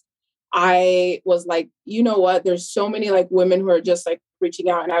Pest, I was like, you know what? There's so many like women who are just like reaching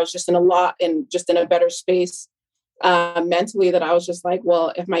out, and I was just in a better space mentally, that I was just like,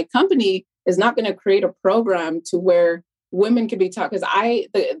 well, if my company is not going to create a program to where women can be taught, because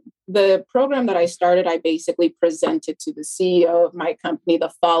the program that I started, I basically presented to the CEO of my company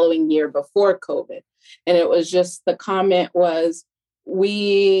the following year before COVID. And it was just, the comment was,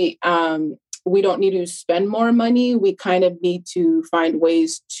 we don't need to spend more money. We kind of need to find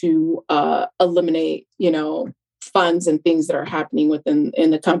ways to eliminate, funds and things that are happening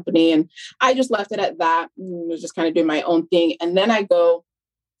in the company. And I just left it at that. I was just kind of doing my own thing. And then I go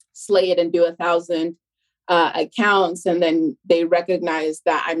slay it and do 1,000 accounts. And then they recognize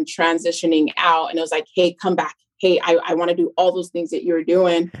that I'm transitioning out. And it was like, hey, come back. Hey, I want to do all those things that you're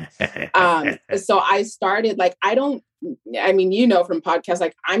doing. So I started like, from podcasts,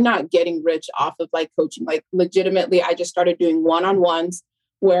 like I'm not getting rich off of like coaching. Like legitimately, I just started doing one-on-ones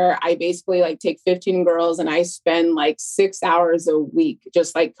where I basically like take 15 girls and I spend like 6 hours a week,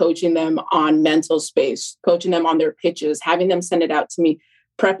 just like coaching them on mental space, coaching them on their pitches, having them send it out to me,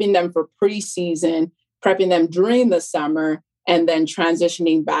 prepping them for preseason, prepping them during the summer, and then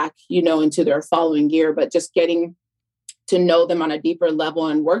transitioning back, into their following year, but just getting to know them on a deeper level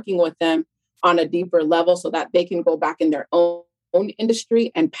and working with them on a deeper level so that they can go back in their own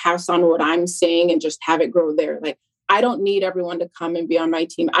industry and pass on what I'm saying and just have it grow there. Like, I don't need everyone to come and be on my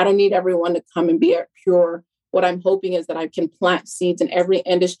team. I don't need everyone to come and be at Pure. What I'm hoping is that I can plant seeds in every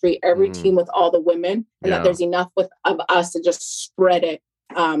industry, every team with all the women, and that there's enough of us to just spread it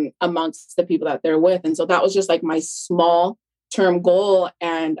amongst the people that they're with. And so that was just like my small term goal.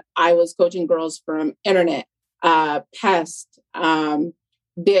 And I was coaching girls from internet, pest,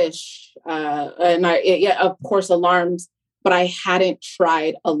 dish, and of course, alarms, but I hadn't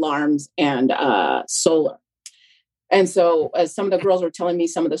tried alarms and solar. And so as some of the girls were telling me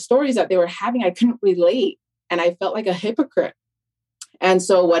some of the stories that they were having, I couldn't relate. And I felt like a hypocrite. And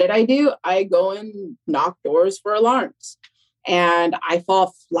so what did I do? I go and knock doors for alarms. And I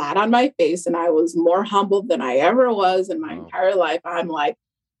fall flat on my face. And I was more humbled than I ever was in my entire life. I'm like,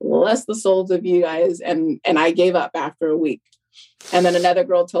 bless the souls of you guys. And I gave up after a week. And then another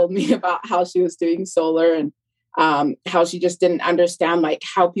girl told me about how she was doing solar and how she just didn't understand like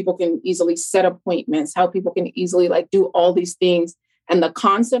how people can easily set appointments, how people can easily like do all these things. And the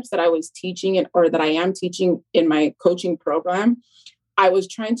concepts that I was teaching or that I am teaching in my coaching program, I was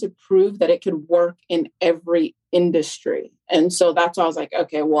trying to prove that it could work in every industry. And so that's why I was like,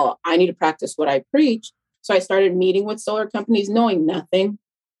 okay, well, I need to practice what I preach. So I started meeting with solar companies knowing nothing.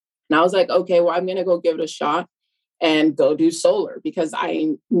 And I was like, okay, well, I'm going to go give it a shot and go do solar because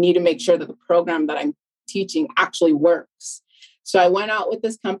I need to make sure that the program that I'm teaching actually works. So I went out with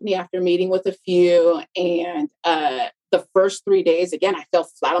this company after meeting with a few, and the first 3 days, again, I fell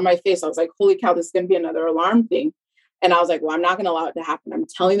flat on my face. I was like, holy cow, this is going to be another alarm thing. And I was like, well, I'm not going to allow it to happen. I'm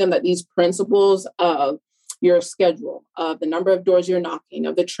telling them that these principles of your schedule, of the number of doors you're knocking,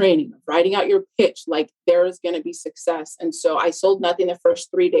 of the training, of writing out your pitch, like there is going to be success. And so I sold nothing the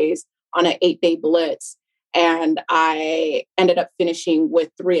first 3 days on an 8-day blitz. And I ended up finishing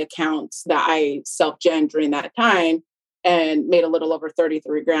with 3 accounts that I self-gen during that time and made a little over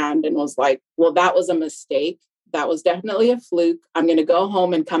 33 grand and was like, well, that was a mistake. That was definitely a fluke. I'm going to go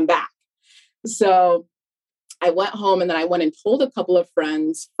home and come back. So I went home and then I went and told a couple of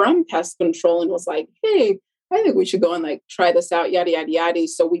friends from pest control and was like, hey, I think we should go and like try this out, yada, yada, yada.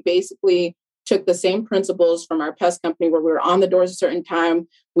 So we basically took the same principles from our pest company where we were on the doors a certain time.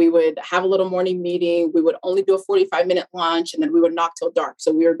 We would have a little morning meeting. We would only do a 45-minute lunch and then we would knock till dark.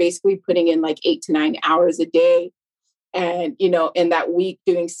 So we were basically putting in like 8 to 9 hours a day. And, you know, in that week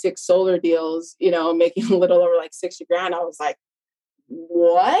doing 6 solar deals, you know, making a little over like 60 grand, I was like,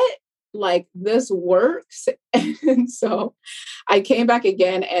 what? Like this works. And so I came back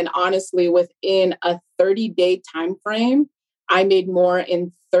again. And honestly, within a 30-day time frame, I made more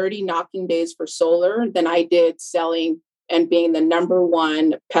in 30 knocking days for solar than I did selling and being the number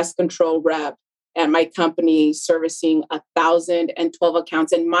 1 pest control rep at my company, servicing 1,012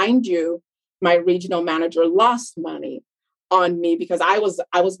 accounts. And mind you, my regional manager lost money on me because I was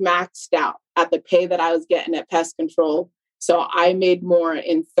maxed out at the pay that I was getting at pest control. So I made more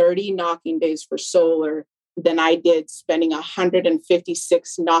in 30 knocking days for solar than I did spending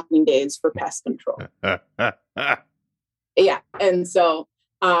 156 knocking days for pest control. Yeah. And so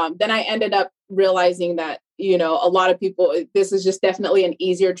then I ended up realizing that, you know, a lot of people, this is just definitely an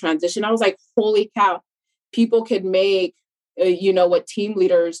easier transition. I was like, holy cow, people could make, you know, what team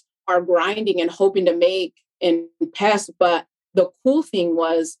leaders are grinding and hoping to make in pest. But the cool thing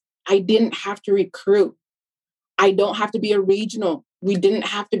was I didn't have to recruit. I don't have to be a regional. We didn't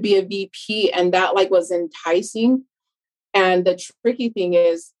have to be a VP. And that like was enticing. And the tricky thing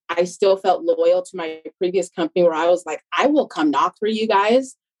is I still felt loyal to my previous company where I was like, I will come knock for you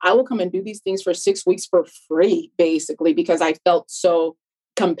guys. I will come and do these things for 6 weeks for free, basically, because I felt so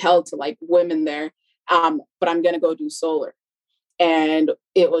compelled to like women there. But I'm going to go do solar. And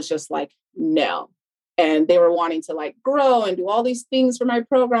it was just like, no. And they were wanting to like grow and do all these things for my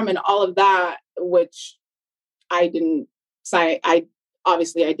program and all of that, which I didn't say. I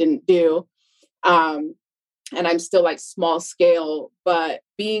didn't do. And I'm still like small scale, but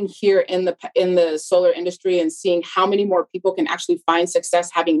being here in the solar industry and seeing how many more people can actually find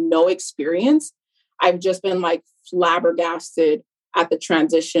success having no experience, I've just been like flabbergasted at the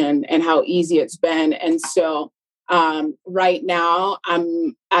transition and how easy it's been. And so right now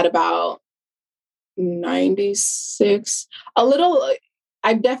I'm at about 96,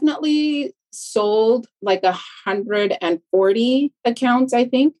 I've definitely sold like 140 accounts, I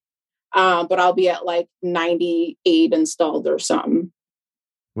think. But I'll be at like 98 installed or something.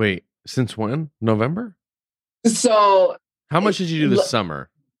 Wait, since when? November? So how much did you do this summer?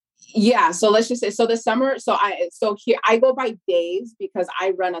 Yeah. So let's just say, so the summer, so here I go by days because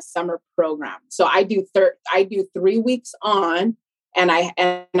I run a summer program. So I do 3 weeks on and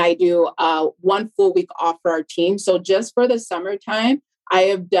I do 1 full week off for our team. So just for the summertime, I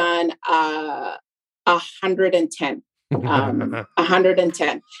have done 110,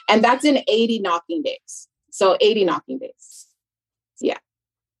 110, and that's in 80 knocking days. So 80 knocking days. Yeah.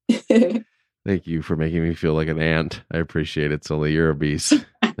 Thank you for making me feel like an ant. I appreciate it, Suli. You're a beast.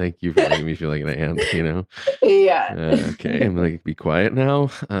 Thank you for making me feel like an ant, you know? Yeah. Okay, I'm going to be quiet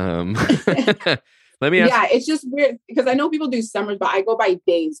now. Let me ask. Yeah, it's just weird because I know people do summers, but I go by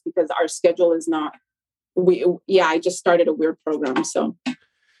days because our schedule is not. I just started a weird program. So,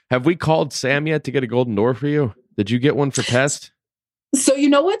 have we called Sam yet to get a golden door for you? Did you get one for test? So you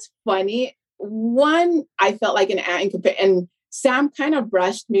know what's funny? One, I felt like an ant, and Sam kind of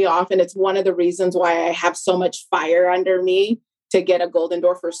brushed me off, and it's one of the reasons why I have so much fire under me to get a golden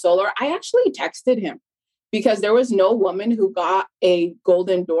door for solar. I actually texted him because there was no woman who got a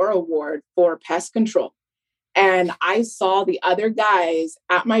golden door award for pest control. And I saw the other guys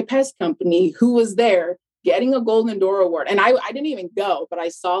at my pest company who was there getting a golden door award. And I didn't even go, but I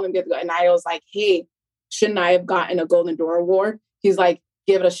saw them get, and I was like, hey, shouldn't I have gotten a golden door award? He's like,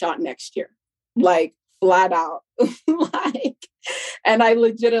 give it a shot next year. Like, flat out. And I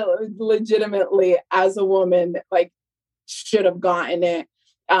legitimately, as a woman, like, should have gotten it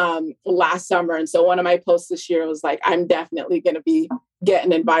last summer. And so one of my posts this year was like, I'm definitely going to be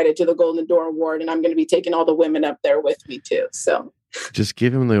getting invited to the Golden Door Award, and I'm going to be taking all the women up there with me too. So just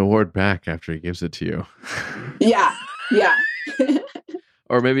give him the award back after he gives it to you. Yeah.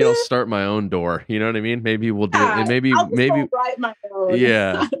 Or maybe I'll start my own door. You know what I mean? Maybe we'll do it. Maybe write my own.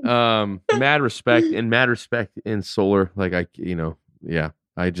 Yeah. Mad respect in solar. Like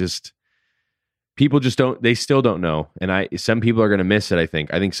people just they still don't know. And some people are going to miss it. I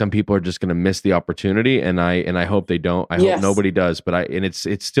think some people are just going to miss the opportunity. And I hope they don't. I hope nobody does, but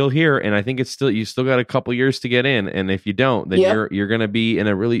it's still here. And I think you still got a couple years to get in. And if you don't, then you're going to be in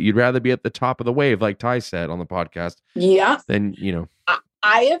you'd rather be at the top of the wave, like Ty said on the podcast. Yeah. Then,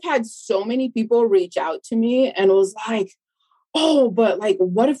 I have had so many people reach out to me and was like, oh, but like,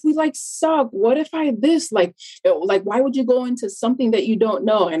 what if we like suck? What if I this? Like, why would you go into something that you don't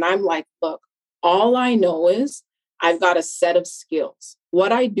know? And I'm like, look, all I know is I've got a set of skills.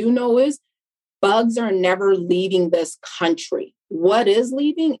 What I do know is bugs are never leaving this country. What is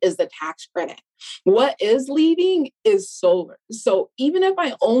leaving is the tax credit. What is leaving is solar. So even if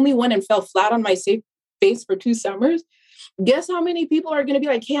I only went and fell flat on my face for 2 summers, guess how many people are going to be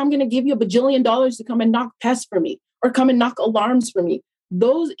like, hey, I'm going to give you $1 bajillion to come and knock pests for me or come and knock alarms for me.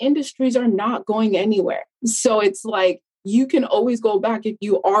 Those industries are not going anywhere. So it's like, you can always go back if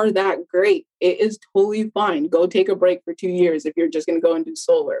you are that great. It is totally fine. Go take a break for 2 years if you're just going to go and do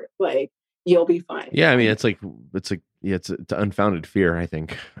solar. Like, you'll be fine. Yeah, I mean, it's an unfounded fear, I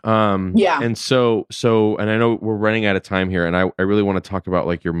think. Yeah. And so, and I know we're running out of time here, and I really want to talk about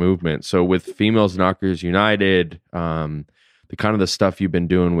like your movement. So with Females Knockers United, the kind of the stuff you've been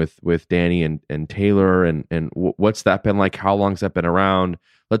doing with Danny and Taylor, and what's that been like? How long's that been around?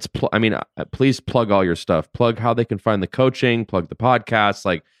 Please plug all your stuff. Plug how they can find the coaching. Plug the podcast.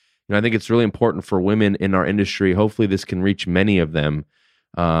 Like, I think it's really important for women in our industry. Hopefully, this can reach many of them.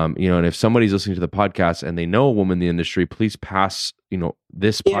 And if somebody's listening to the podcast and they know a woman in the industry, please pass,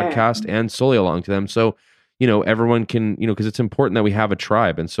 this podcast and Suli along to them. So, everyone can, because it's important that we have a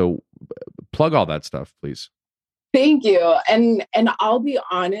tribe. And so plug all that stuff, please. Thank you. And I'll be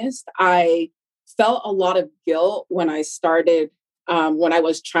honest, I felt a lot of guilt when I started, when I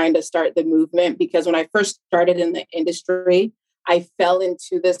was trying to start the movement, because when I first started in the industry, I fell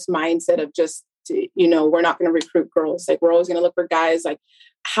into this mindset of just, we're not going to recruit girls. Like, we're always going to look for guys. Like,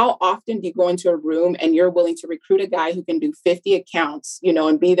 how often do you go into a room and you're willing to recruit a guy who can do 50 accounts,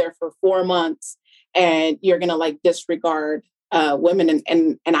 and be there for 4 months, and you're going to like disregard women?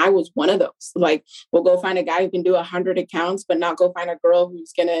 And I was one of those. Like, we'll go find a guy who can do 100 accounts, but not go find a girl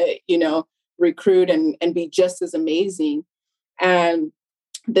who's going to, recruit and be just as amazing. And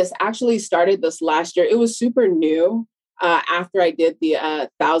this actually started this last year. It was super new. After I did the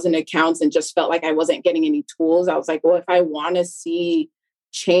 1,000 accounts and just felt like I wasn't getting any tools, I was like, well, if I want to see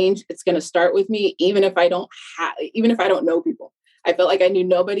change, it's going to start with me, even if I don't know people. I felt like I knew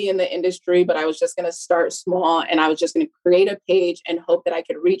nobody in the industry, but I was just going to start small, and I was just going to create a page and hope that I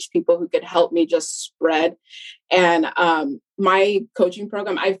could reach people who could help me just spread. And my coaching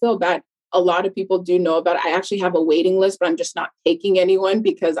program, I feel bad. A lot of people do know about it. I actually have a waiting list, but I'm just not taking anyone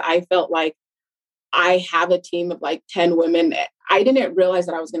because I felt like I have a team of like 10 women. I didn't realize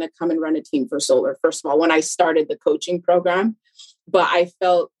that I was going to come and run a team for solar, first of all, when I started the coaching program. but I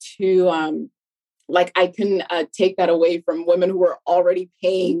felt too, like I couldn't take that away from women who were already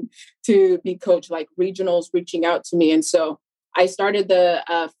paying to be coached, like regionals reaching out to me. And so I started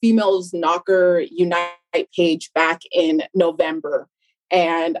the Females Knocker Unite page back in November.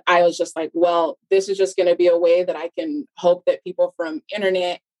 And I was just like, well, this is just going to be a way that I can hope that people from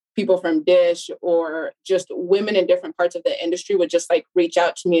internet, people from Dish, or just women in different parts of the industry would just like reach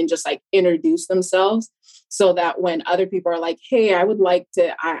out to me and just like introduce themselves, so that when other people are like, hey, I would like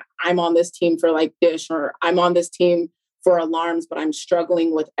to, I'm on this team for like Dish, or I'm on this team for alarms, but I'm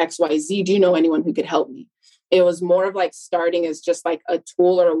struggling with XYZ. Do you know anyone who could help me? It was more of like starting as just like a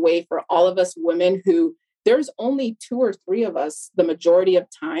tool or a way for all of us women who there's only 2 or 3 of us the majority of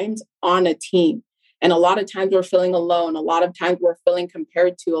times on a team. And a lot of times we're feeling alone. A lot of times we're feeling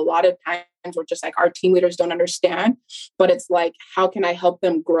compared to. A lot of times we're just like, our team leaders don't understand. But it's like, how can I help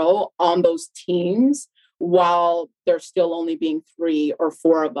them grow on those teams while there's still only being 3 or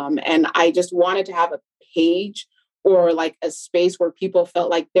 4 of them? And I just wanted to have a page or like a space where people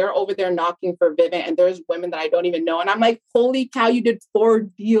felt like they're over there knocking for Vivint and there's women that I don't even know. And I'm like, holy cow, you did 4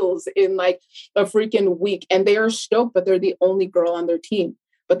 deals in like a freaking week. And they are stoked, but they're the only girl on their team.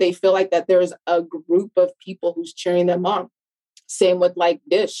 But they feel like that there's a group of people who's cheering them on. Same with like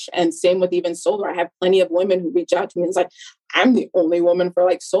Dish, and same with even solar. I have plenty of women who reach out to me and it's like, I'm the only woman for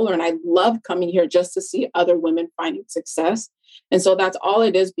like solar. And I love coming here just to see other women finding success. And so that's all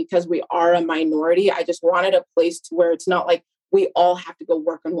it is, because we are a minority. I just wanted a place to where it's not like we all have to go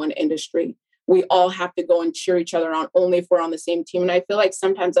work in one industry. We all have to go and cheer each other on only if we're on the same team. And I feel like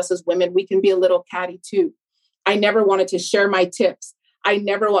sometimes us as women, we can be a little catty too. I never wanted to share my tips. I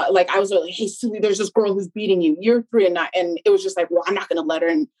never want, like, I was like, hey, Suli, there's this girl who's beating you. You're 3 and 9. And it was just like, well, I'm not going to let her,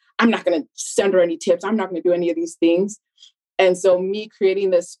 and I'm not going to send her any tips. I'm not going to do any of these things. And so me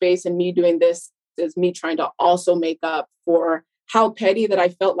creating this space and me doing this is me trying to also make up for how petty that I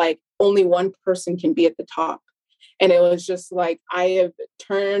felt like only one person can be at the top. And it was just like, I have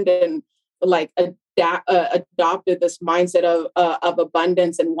turned and like adopted this mindset of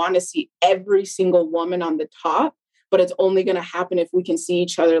abundance and want to see every single woman on the top. But it's only going to happen if we can see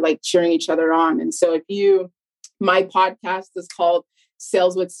each other, like cheering each other on. And so my podcast is called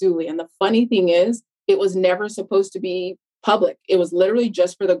Sales with Suli. And the funny thing is, it was never supposed to be public. It was literally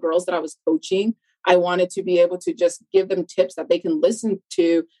just for the girls that I was coaching. I wanted to be able to just give them tips that they can listen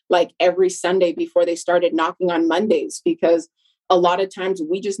to like every Sunday before they started knocking on Mondays, because a lot of times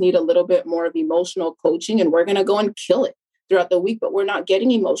we just need a little bit more of emotional coaching, and we're going to go and kill it throughout the week, but we're not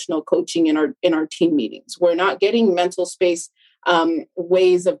getting emotional coaching in our team meetings. We're not getting mental space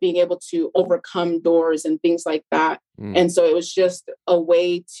ways of being able to overcome doors and things like that. And so it was just a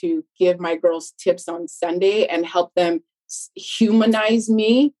way to give my girls tips on Sunday and help them humanize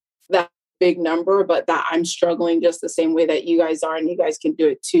me, that big number, but that I'm struggling just the same way that you guys are, and you guys can do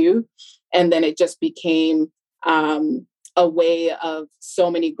it too. And then it just became a way of so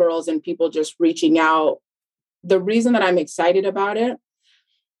many girls and people just reaching out. The reason that I'm excited about it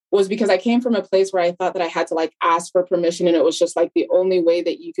was because I came from a place where I thought that I had to like ask for permission. And it was just like the only way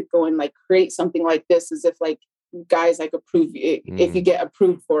that you could go and like create something like this is if like guys like approve it, if you get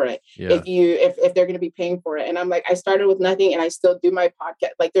approved for it, if they're going to be paying for it. And I'm like, I started with nothing and I still do my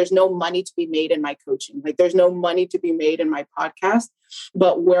podcast. Like there's no money to be made in my coaching. Like there's no money to be made in my podcast,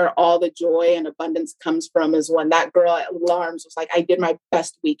 but where all the joy and abundance comes from is when that girl at Alarms was like, I did my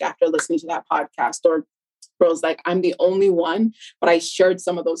best week after listening to that podcast. Or girls like, I'm the only one, but I shared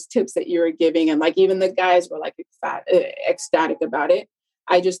some of those tips that you were giving. And like, even the guys were like ecstatic about it.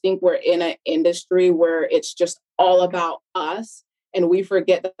 I just think we're in an industry where it's just all about us. And we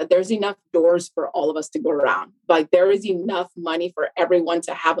forget that there's enough doors for all of us to go around. Like there is enough money for everyone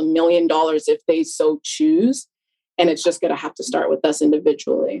to have $1 million if they so choose. And it's just going to have to start with us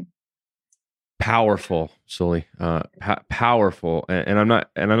individually. Powerful, Suli. Powerful. And I'm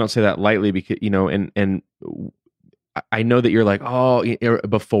not saying that lightly, because, and I know that you're like,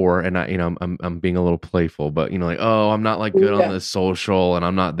 before, and I'm being a little playful, but like, I'm not like good on the social, and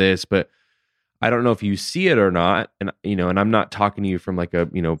I'm not this, but I don't know if you see it or not. And, and I'm not talking to you from like a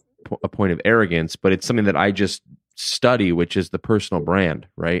point of arrogance, but it's something that I just study, which is the personal brand.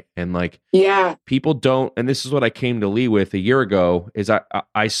 Right. And like, people don't, and this is what I came to Lee with a year ago, is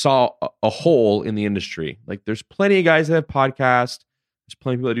I saw a hole in the industry. Like there's plenty of guys that have podcasts. There's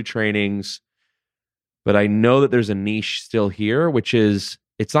plenty of people that do trainings. But I know that there's a niche still here, which is,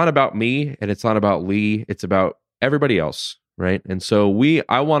 it's not about me and it's not about Lee. It's about everybody else, right? And so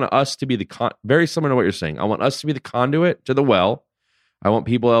I want us to be very similar to what you're saying. I want us to be the conduit to the well. I want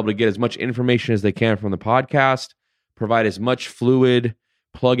people able to get as much information as they can from the podcast, provide as much fluid,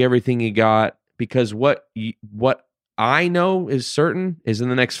 plug everything you got, because what I know is certain is in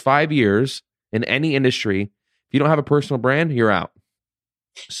the next 5 years in any industry, if you don't have a personal brand, you're out.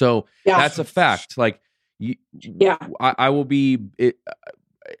 So that's a fact. Like, I will be.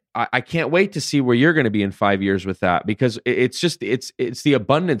 I can't wait to see where you're going to be in 5 years with that, because it's the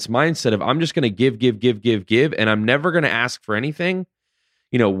abundance mindset of I'm just going to give, and I'm never going to ask for anything.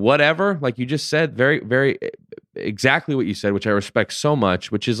 Whatever, like you just said, very, very exactly what you said, which I respect so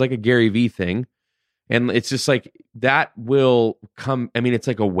much, which is like a Gary Vee thing. And it's just like, that will come. I mean, it's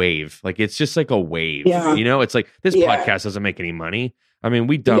like a wave. Like, it's just like a wave, it's like this podcast doesn't make any money. I mean,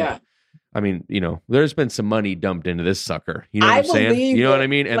 we dump, I mean, there's been some money dumped into this sucker. You know what I'm saying? You know what I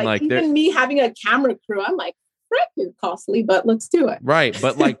mean? And like even me having a camera crew, I'm like, frick, you're costly, but let's do it. Right.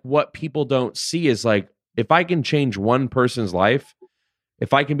 But like what people don't see is like, if I can change one person's life,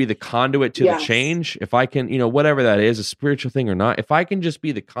 if I can be the conduit to the change, if I can, whatever that is, a spiritual thing or not, if I can just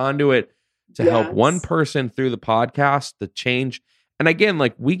be the conduit to help one person through the podcast, the change. And again,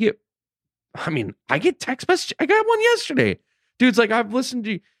 like I get text message. I got one yesterday. Dude's like, I've listened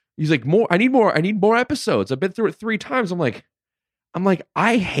to you. He's like, I need more episodes. I've been through it 3 times. I'm like,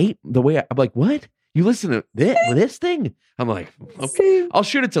 I hate the way I'm like, what? You listen to this thing? I'm like, okay, I'll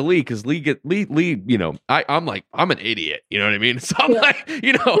shoot it to Lee, because Lee, I'm like, I'm an idiot. You know what I mean? So I'm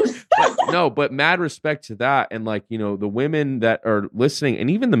like, but mad respect to that. And like, the women that are listening, and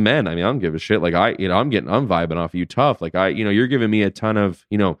even the men, I mean, I don't give a shit. Like I'm vibing off of you tough. Like you're giving me a ton of,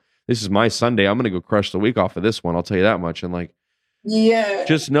 this is my Sunday. I'm going to go crush the week off of this one. I'll tell you that much. And like,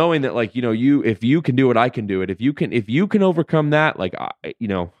 just knowing that like, if you can do it, I can do it. If you can overcome that, like,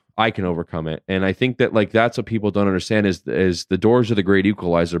 I can overcome it. And I think that like, that's what people don't understand is the doors are the great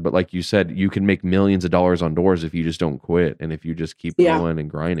equalizer. But like you said, you can make millions of dollars on doors if you just don't quit. And if you just keep going and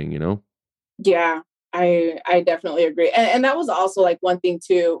grinding, Yeah, I definitely agree. And that was also like one thing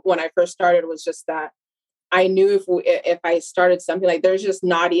too, when I first started, was just that I knew if I started something, like there's just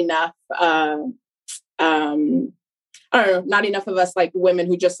not enough, I don't know, not enough of us like women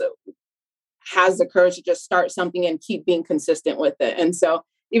who just has the courage to just start something and keep being consistent with it. And so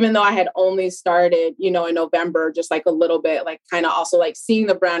even though I had only started, in November, just like a little bit, like kind of also like seeing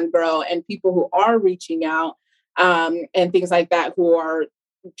the brand grow and people who are reaching out and things like that, who are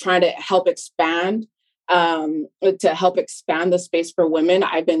trying to help expand the space for women,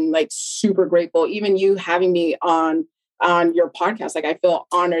 I've been like super grateful. Even you having me on your podcast, like I feel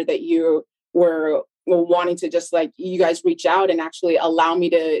honored that you were wanting to just like, you guys reach out and actually allow me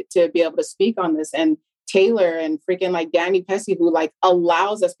to be able to speak on this. And Taylor and freaking like Danny Pesci, who like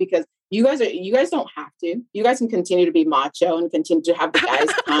allows us, because you guys don't have to. You guys can continue to be macho and continue to have the guys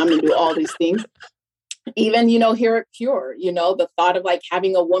come and do all these things. Even, here at Pure, the thought of like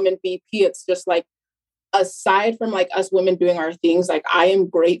having a woman VP, it's just like, aside from like us women doing our things, like I am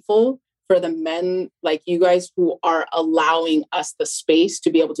grateful for the men like you guys who are allowing us the space to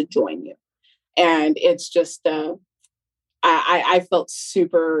be able to join you. And it's just, I felt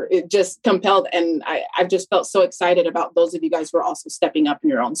just compelled. And I've just felt so excited about those of you guys who are also stepping up in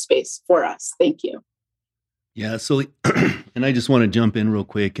your own space for us. Thank you. Yeah. So, and I just want to jump in real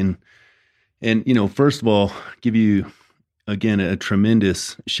quick and, first of all, give you again, a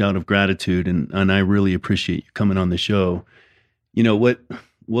tremendous shout of gratitude. And I really appreciate you coming on the show.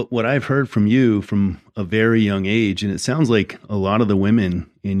 What I've heard from you from a very young age, and it sounds like a lot of the women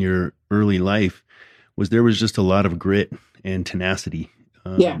in your early life, there was just a lot of grit and tenacity,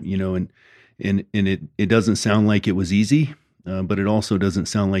 and it doesn't sound like it was easy, but it also doesn't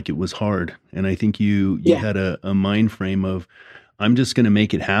sound like it was hard. And I think you had a mind frame of, I'm just going to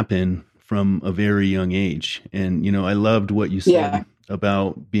make it happen from a very young age. And, I loved what you said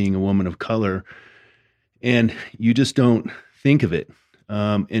about being a woman of color, and you just don't think of it.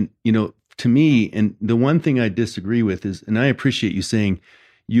 To me, and the one thing I disagree with is, and I appreciate you saying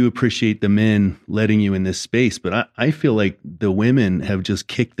you appreciate the men letting you in this space, but I feel like the women have just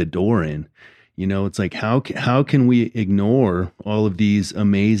kicked the door in. It's like, how can we ignore all of these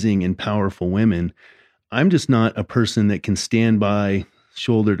amazing and powerful women? I'm just not a person that can stand by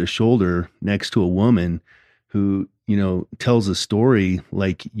shoulder to shoulder next to a woman who, tells a story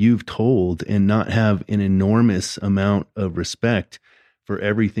like you've told and not have an enormous amount of respect for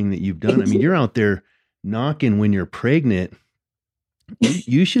everything that you've done. I mean, you're out there knocking when you're pregnant.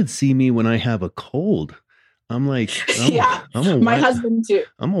 You should see me when I have a cold. I'm like, my husband too.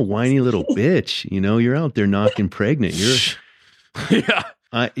 I'm a whiny little bitch. You're out there knocking pregnant.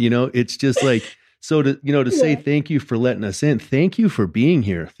 It's just like, so to say thank you for letting us in. Thank you for being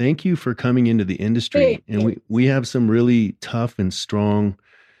here. Thank you for coming into the industry. And we have some really tough and strong,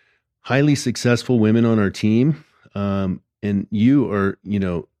 highly successful women on our team. And you are,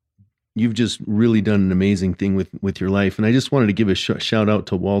 you've just really done an amazing thing with your life. And I just wanted to give a shout out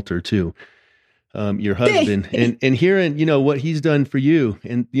to Walter too, your husband, and hearing, you know, what he's done for you.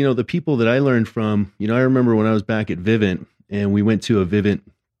 And, you know, the people that I learned from, you know, I remember when I was back at Vivint and we went to a Vivint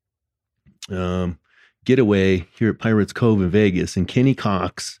getaway here at Pirates Cove in Vegas, and Kenny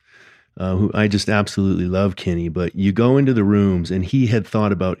Cox, who I just absolutely love Kenny, but you go into the rooms and he had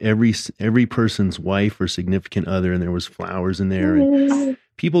thought about every person's wife or significant other, and there was flowers in there, and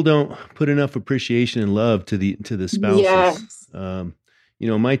people don't put enough appreciation and love to the spouses. Yes. You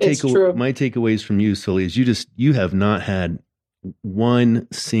know, my takeaways from you, Suli, is you have not had one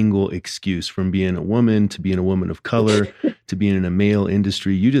single excuse, from being a woman to being a woman of color to being in a male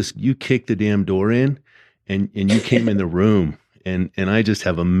industry. You kicked the damn door in and you came in the room, and I just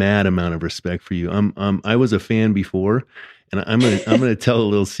have a mad amount of respect for you. I was a fan before, and I'm gonna tell a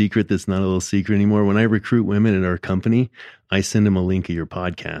little secret that's not a little secret anymore. When I recruit women in our company, I send them a link of your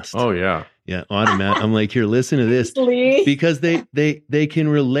podcast. Oh yeah. Yeah, automatic. I'm like, here, listen to this, because they can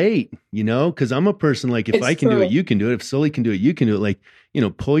relate, you know, because I'm a person, like, if I can do it, you can do it. If Suli can do it, you can do it. Like, you know,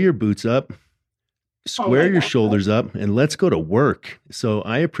 pull your boots up, square your shoulders up, and let's go to work. So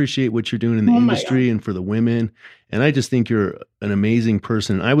I appreciate what you're doing in the industry and for the women. And I just think you're an amazing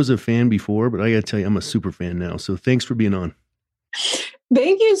person. I was a fan before, but I got to tell you, I'm a super fan now. So thanks for being on.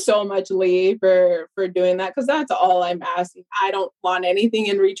 Thank you so much, Lee, for doing that, because that's all I'm asking. I don't want anything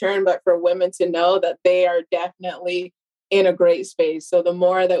in return, but for women to know that they are definitely in a great space. So the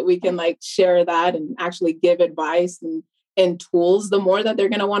more that we can like share that and actually give advice and tools, the more that they're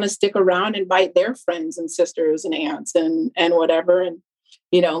going to want to stick around and invite their friends and sisters and aunts and whatever. And,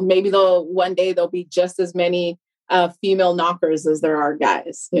 you know, maybe one day there'll be just as many female knockers as there are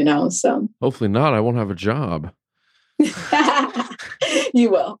guys, you know, so. Hopefully not. I won't have a job. You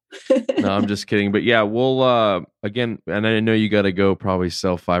will. No, I'm just kidding. But yeah, we'll again, and I know you got to go probably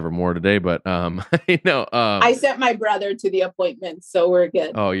sell 5 or more today, but I sent my brother to the appointment, so we're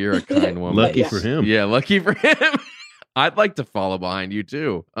good. Oh, you're a kind woman. Lucky for him. Yeah, lucky for him. I'd like to follow behind you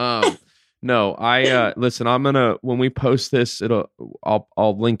too. No, I listen, when we post this,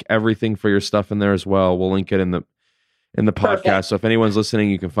 I'll link everything for your stuff in there as well. We'll link it in the podcast. Perfect. So if anyone's listening,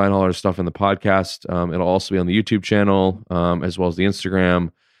 you can find all our stuff in the podcast. It'll also be on the YouTube channel, as well as the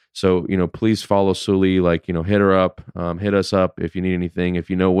Instagram. So, you know, please follow Suli, like, you know, hit her up, hit us up if you need anything. If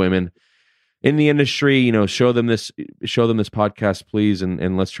you know women in the industry, you know, show them this podcast, please.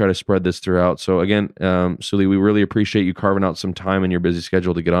 And let's try to spread this throughout. So again, Suli, we really appreciate you carving out some time in your busy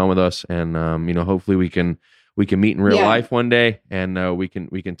schedule to get on with us. And, you know, hopefully we can meet in real life one day, and we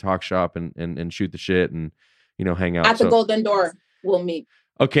can talk shop and shoot the shit and, you know, hang out at the Golden Door. We'll meet.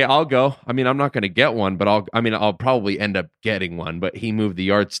 Okay, I'll go. I mean, I'm not going to get one, but I'll probably end up getting one. But he moved the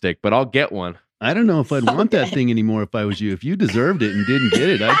yardstick, but I'll get one. I don't know if I'd want that thing anymore if I was you. If you deserved it and didn't get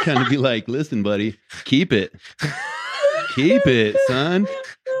it, I'd kind of be like, listen, buddy, keep it. Keep it, son.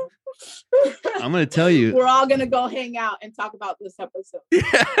 I'm going to tell you. We're all going to go hang out and talk about this episode.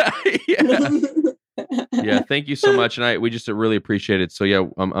 Yeah. Yeah, thank you so much, and we just really appreciate it. So yeah,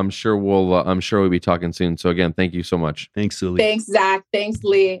 I'm sure we'll be talking soon. So again, thank you so much. Thanks, Suli. Thanks, Zach. Thanks,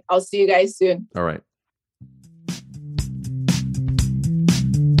 Lee. I'll see you guys soon. All right.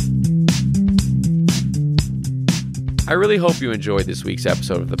 I really hope you enjoyed this week's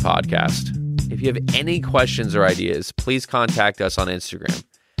episode of the podcast. If you have any questions or ideas, please contact us on Instagram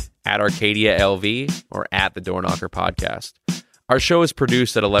 @ArcadiaLV or @The Door Knocker Podcast. Our show is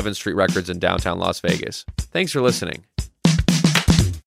produced at 11th Street Records in downtown Las Vegas. Thanks for listening.